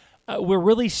we're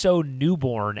really so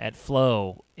newborn at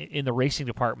Flow in the racing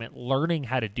department, learning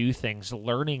how to do things,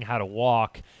 learning how to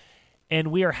walk, and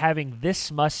we are having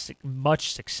this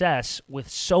much success with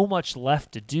so much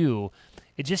left to do.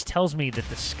 It just tells me that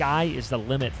the sky is the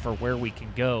limit for where we can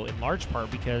go, in large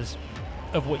part because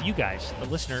of what you guys, the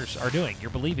listeners, are doing. You're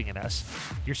believing in us.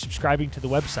 You're subscribing to the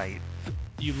website.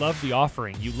 You love the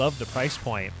offering. You love the price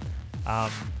point.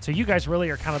 So you guys really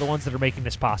are kind of the ones that are making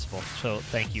this possible. So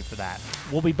thank you for that.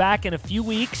 We'll be back in a few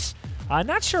weeks.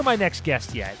 Not sure my next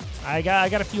guest yet. I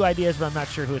got a few ideas, but I'm not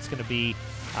sure who it's going to be.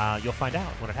 You'll find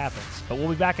out when it happens. But we'll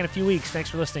be back in a few weeks. Thanks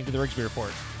for listening to the Rigsby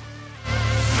Report.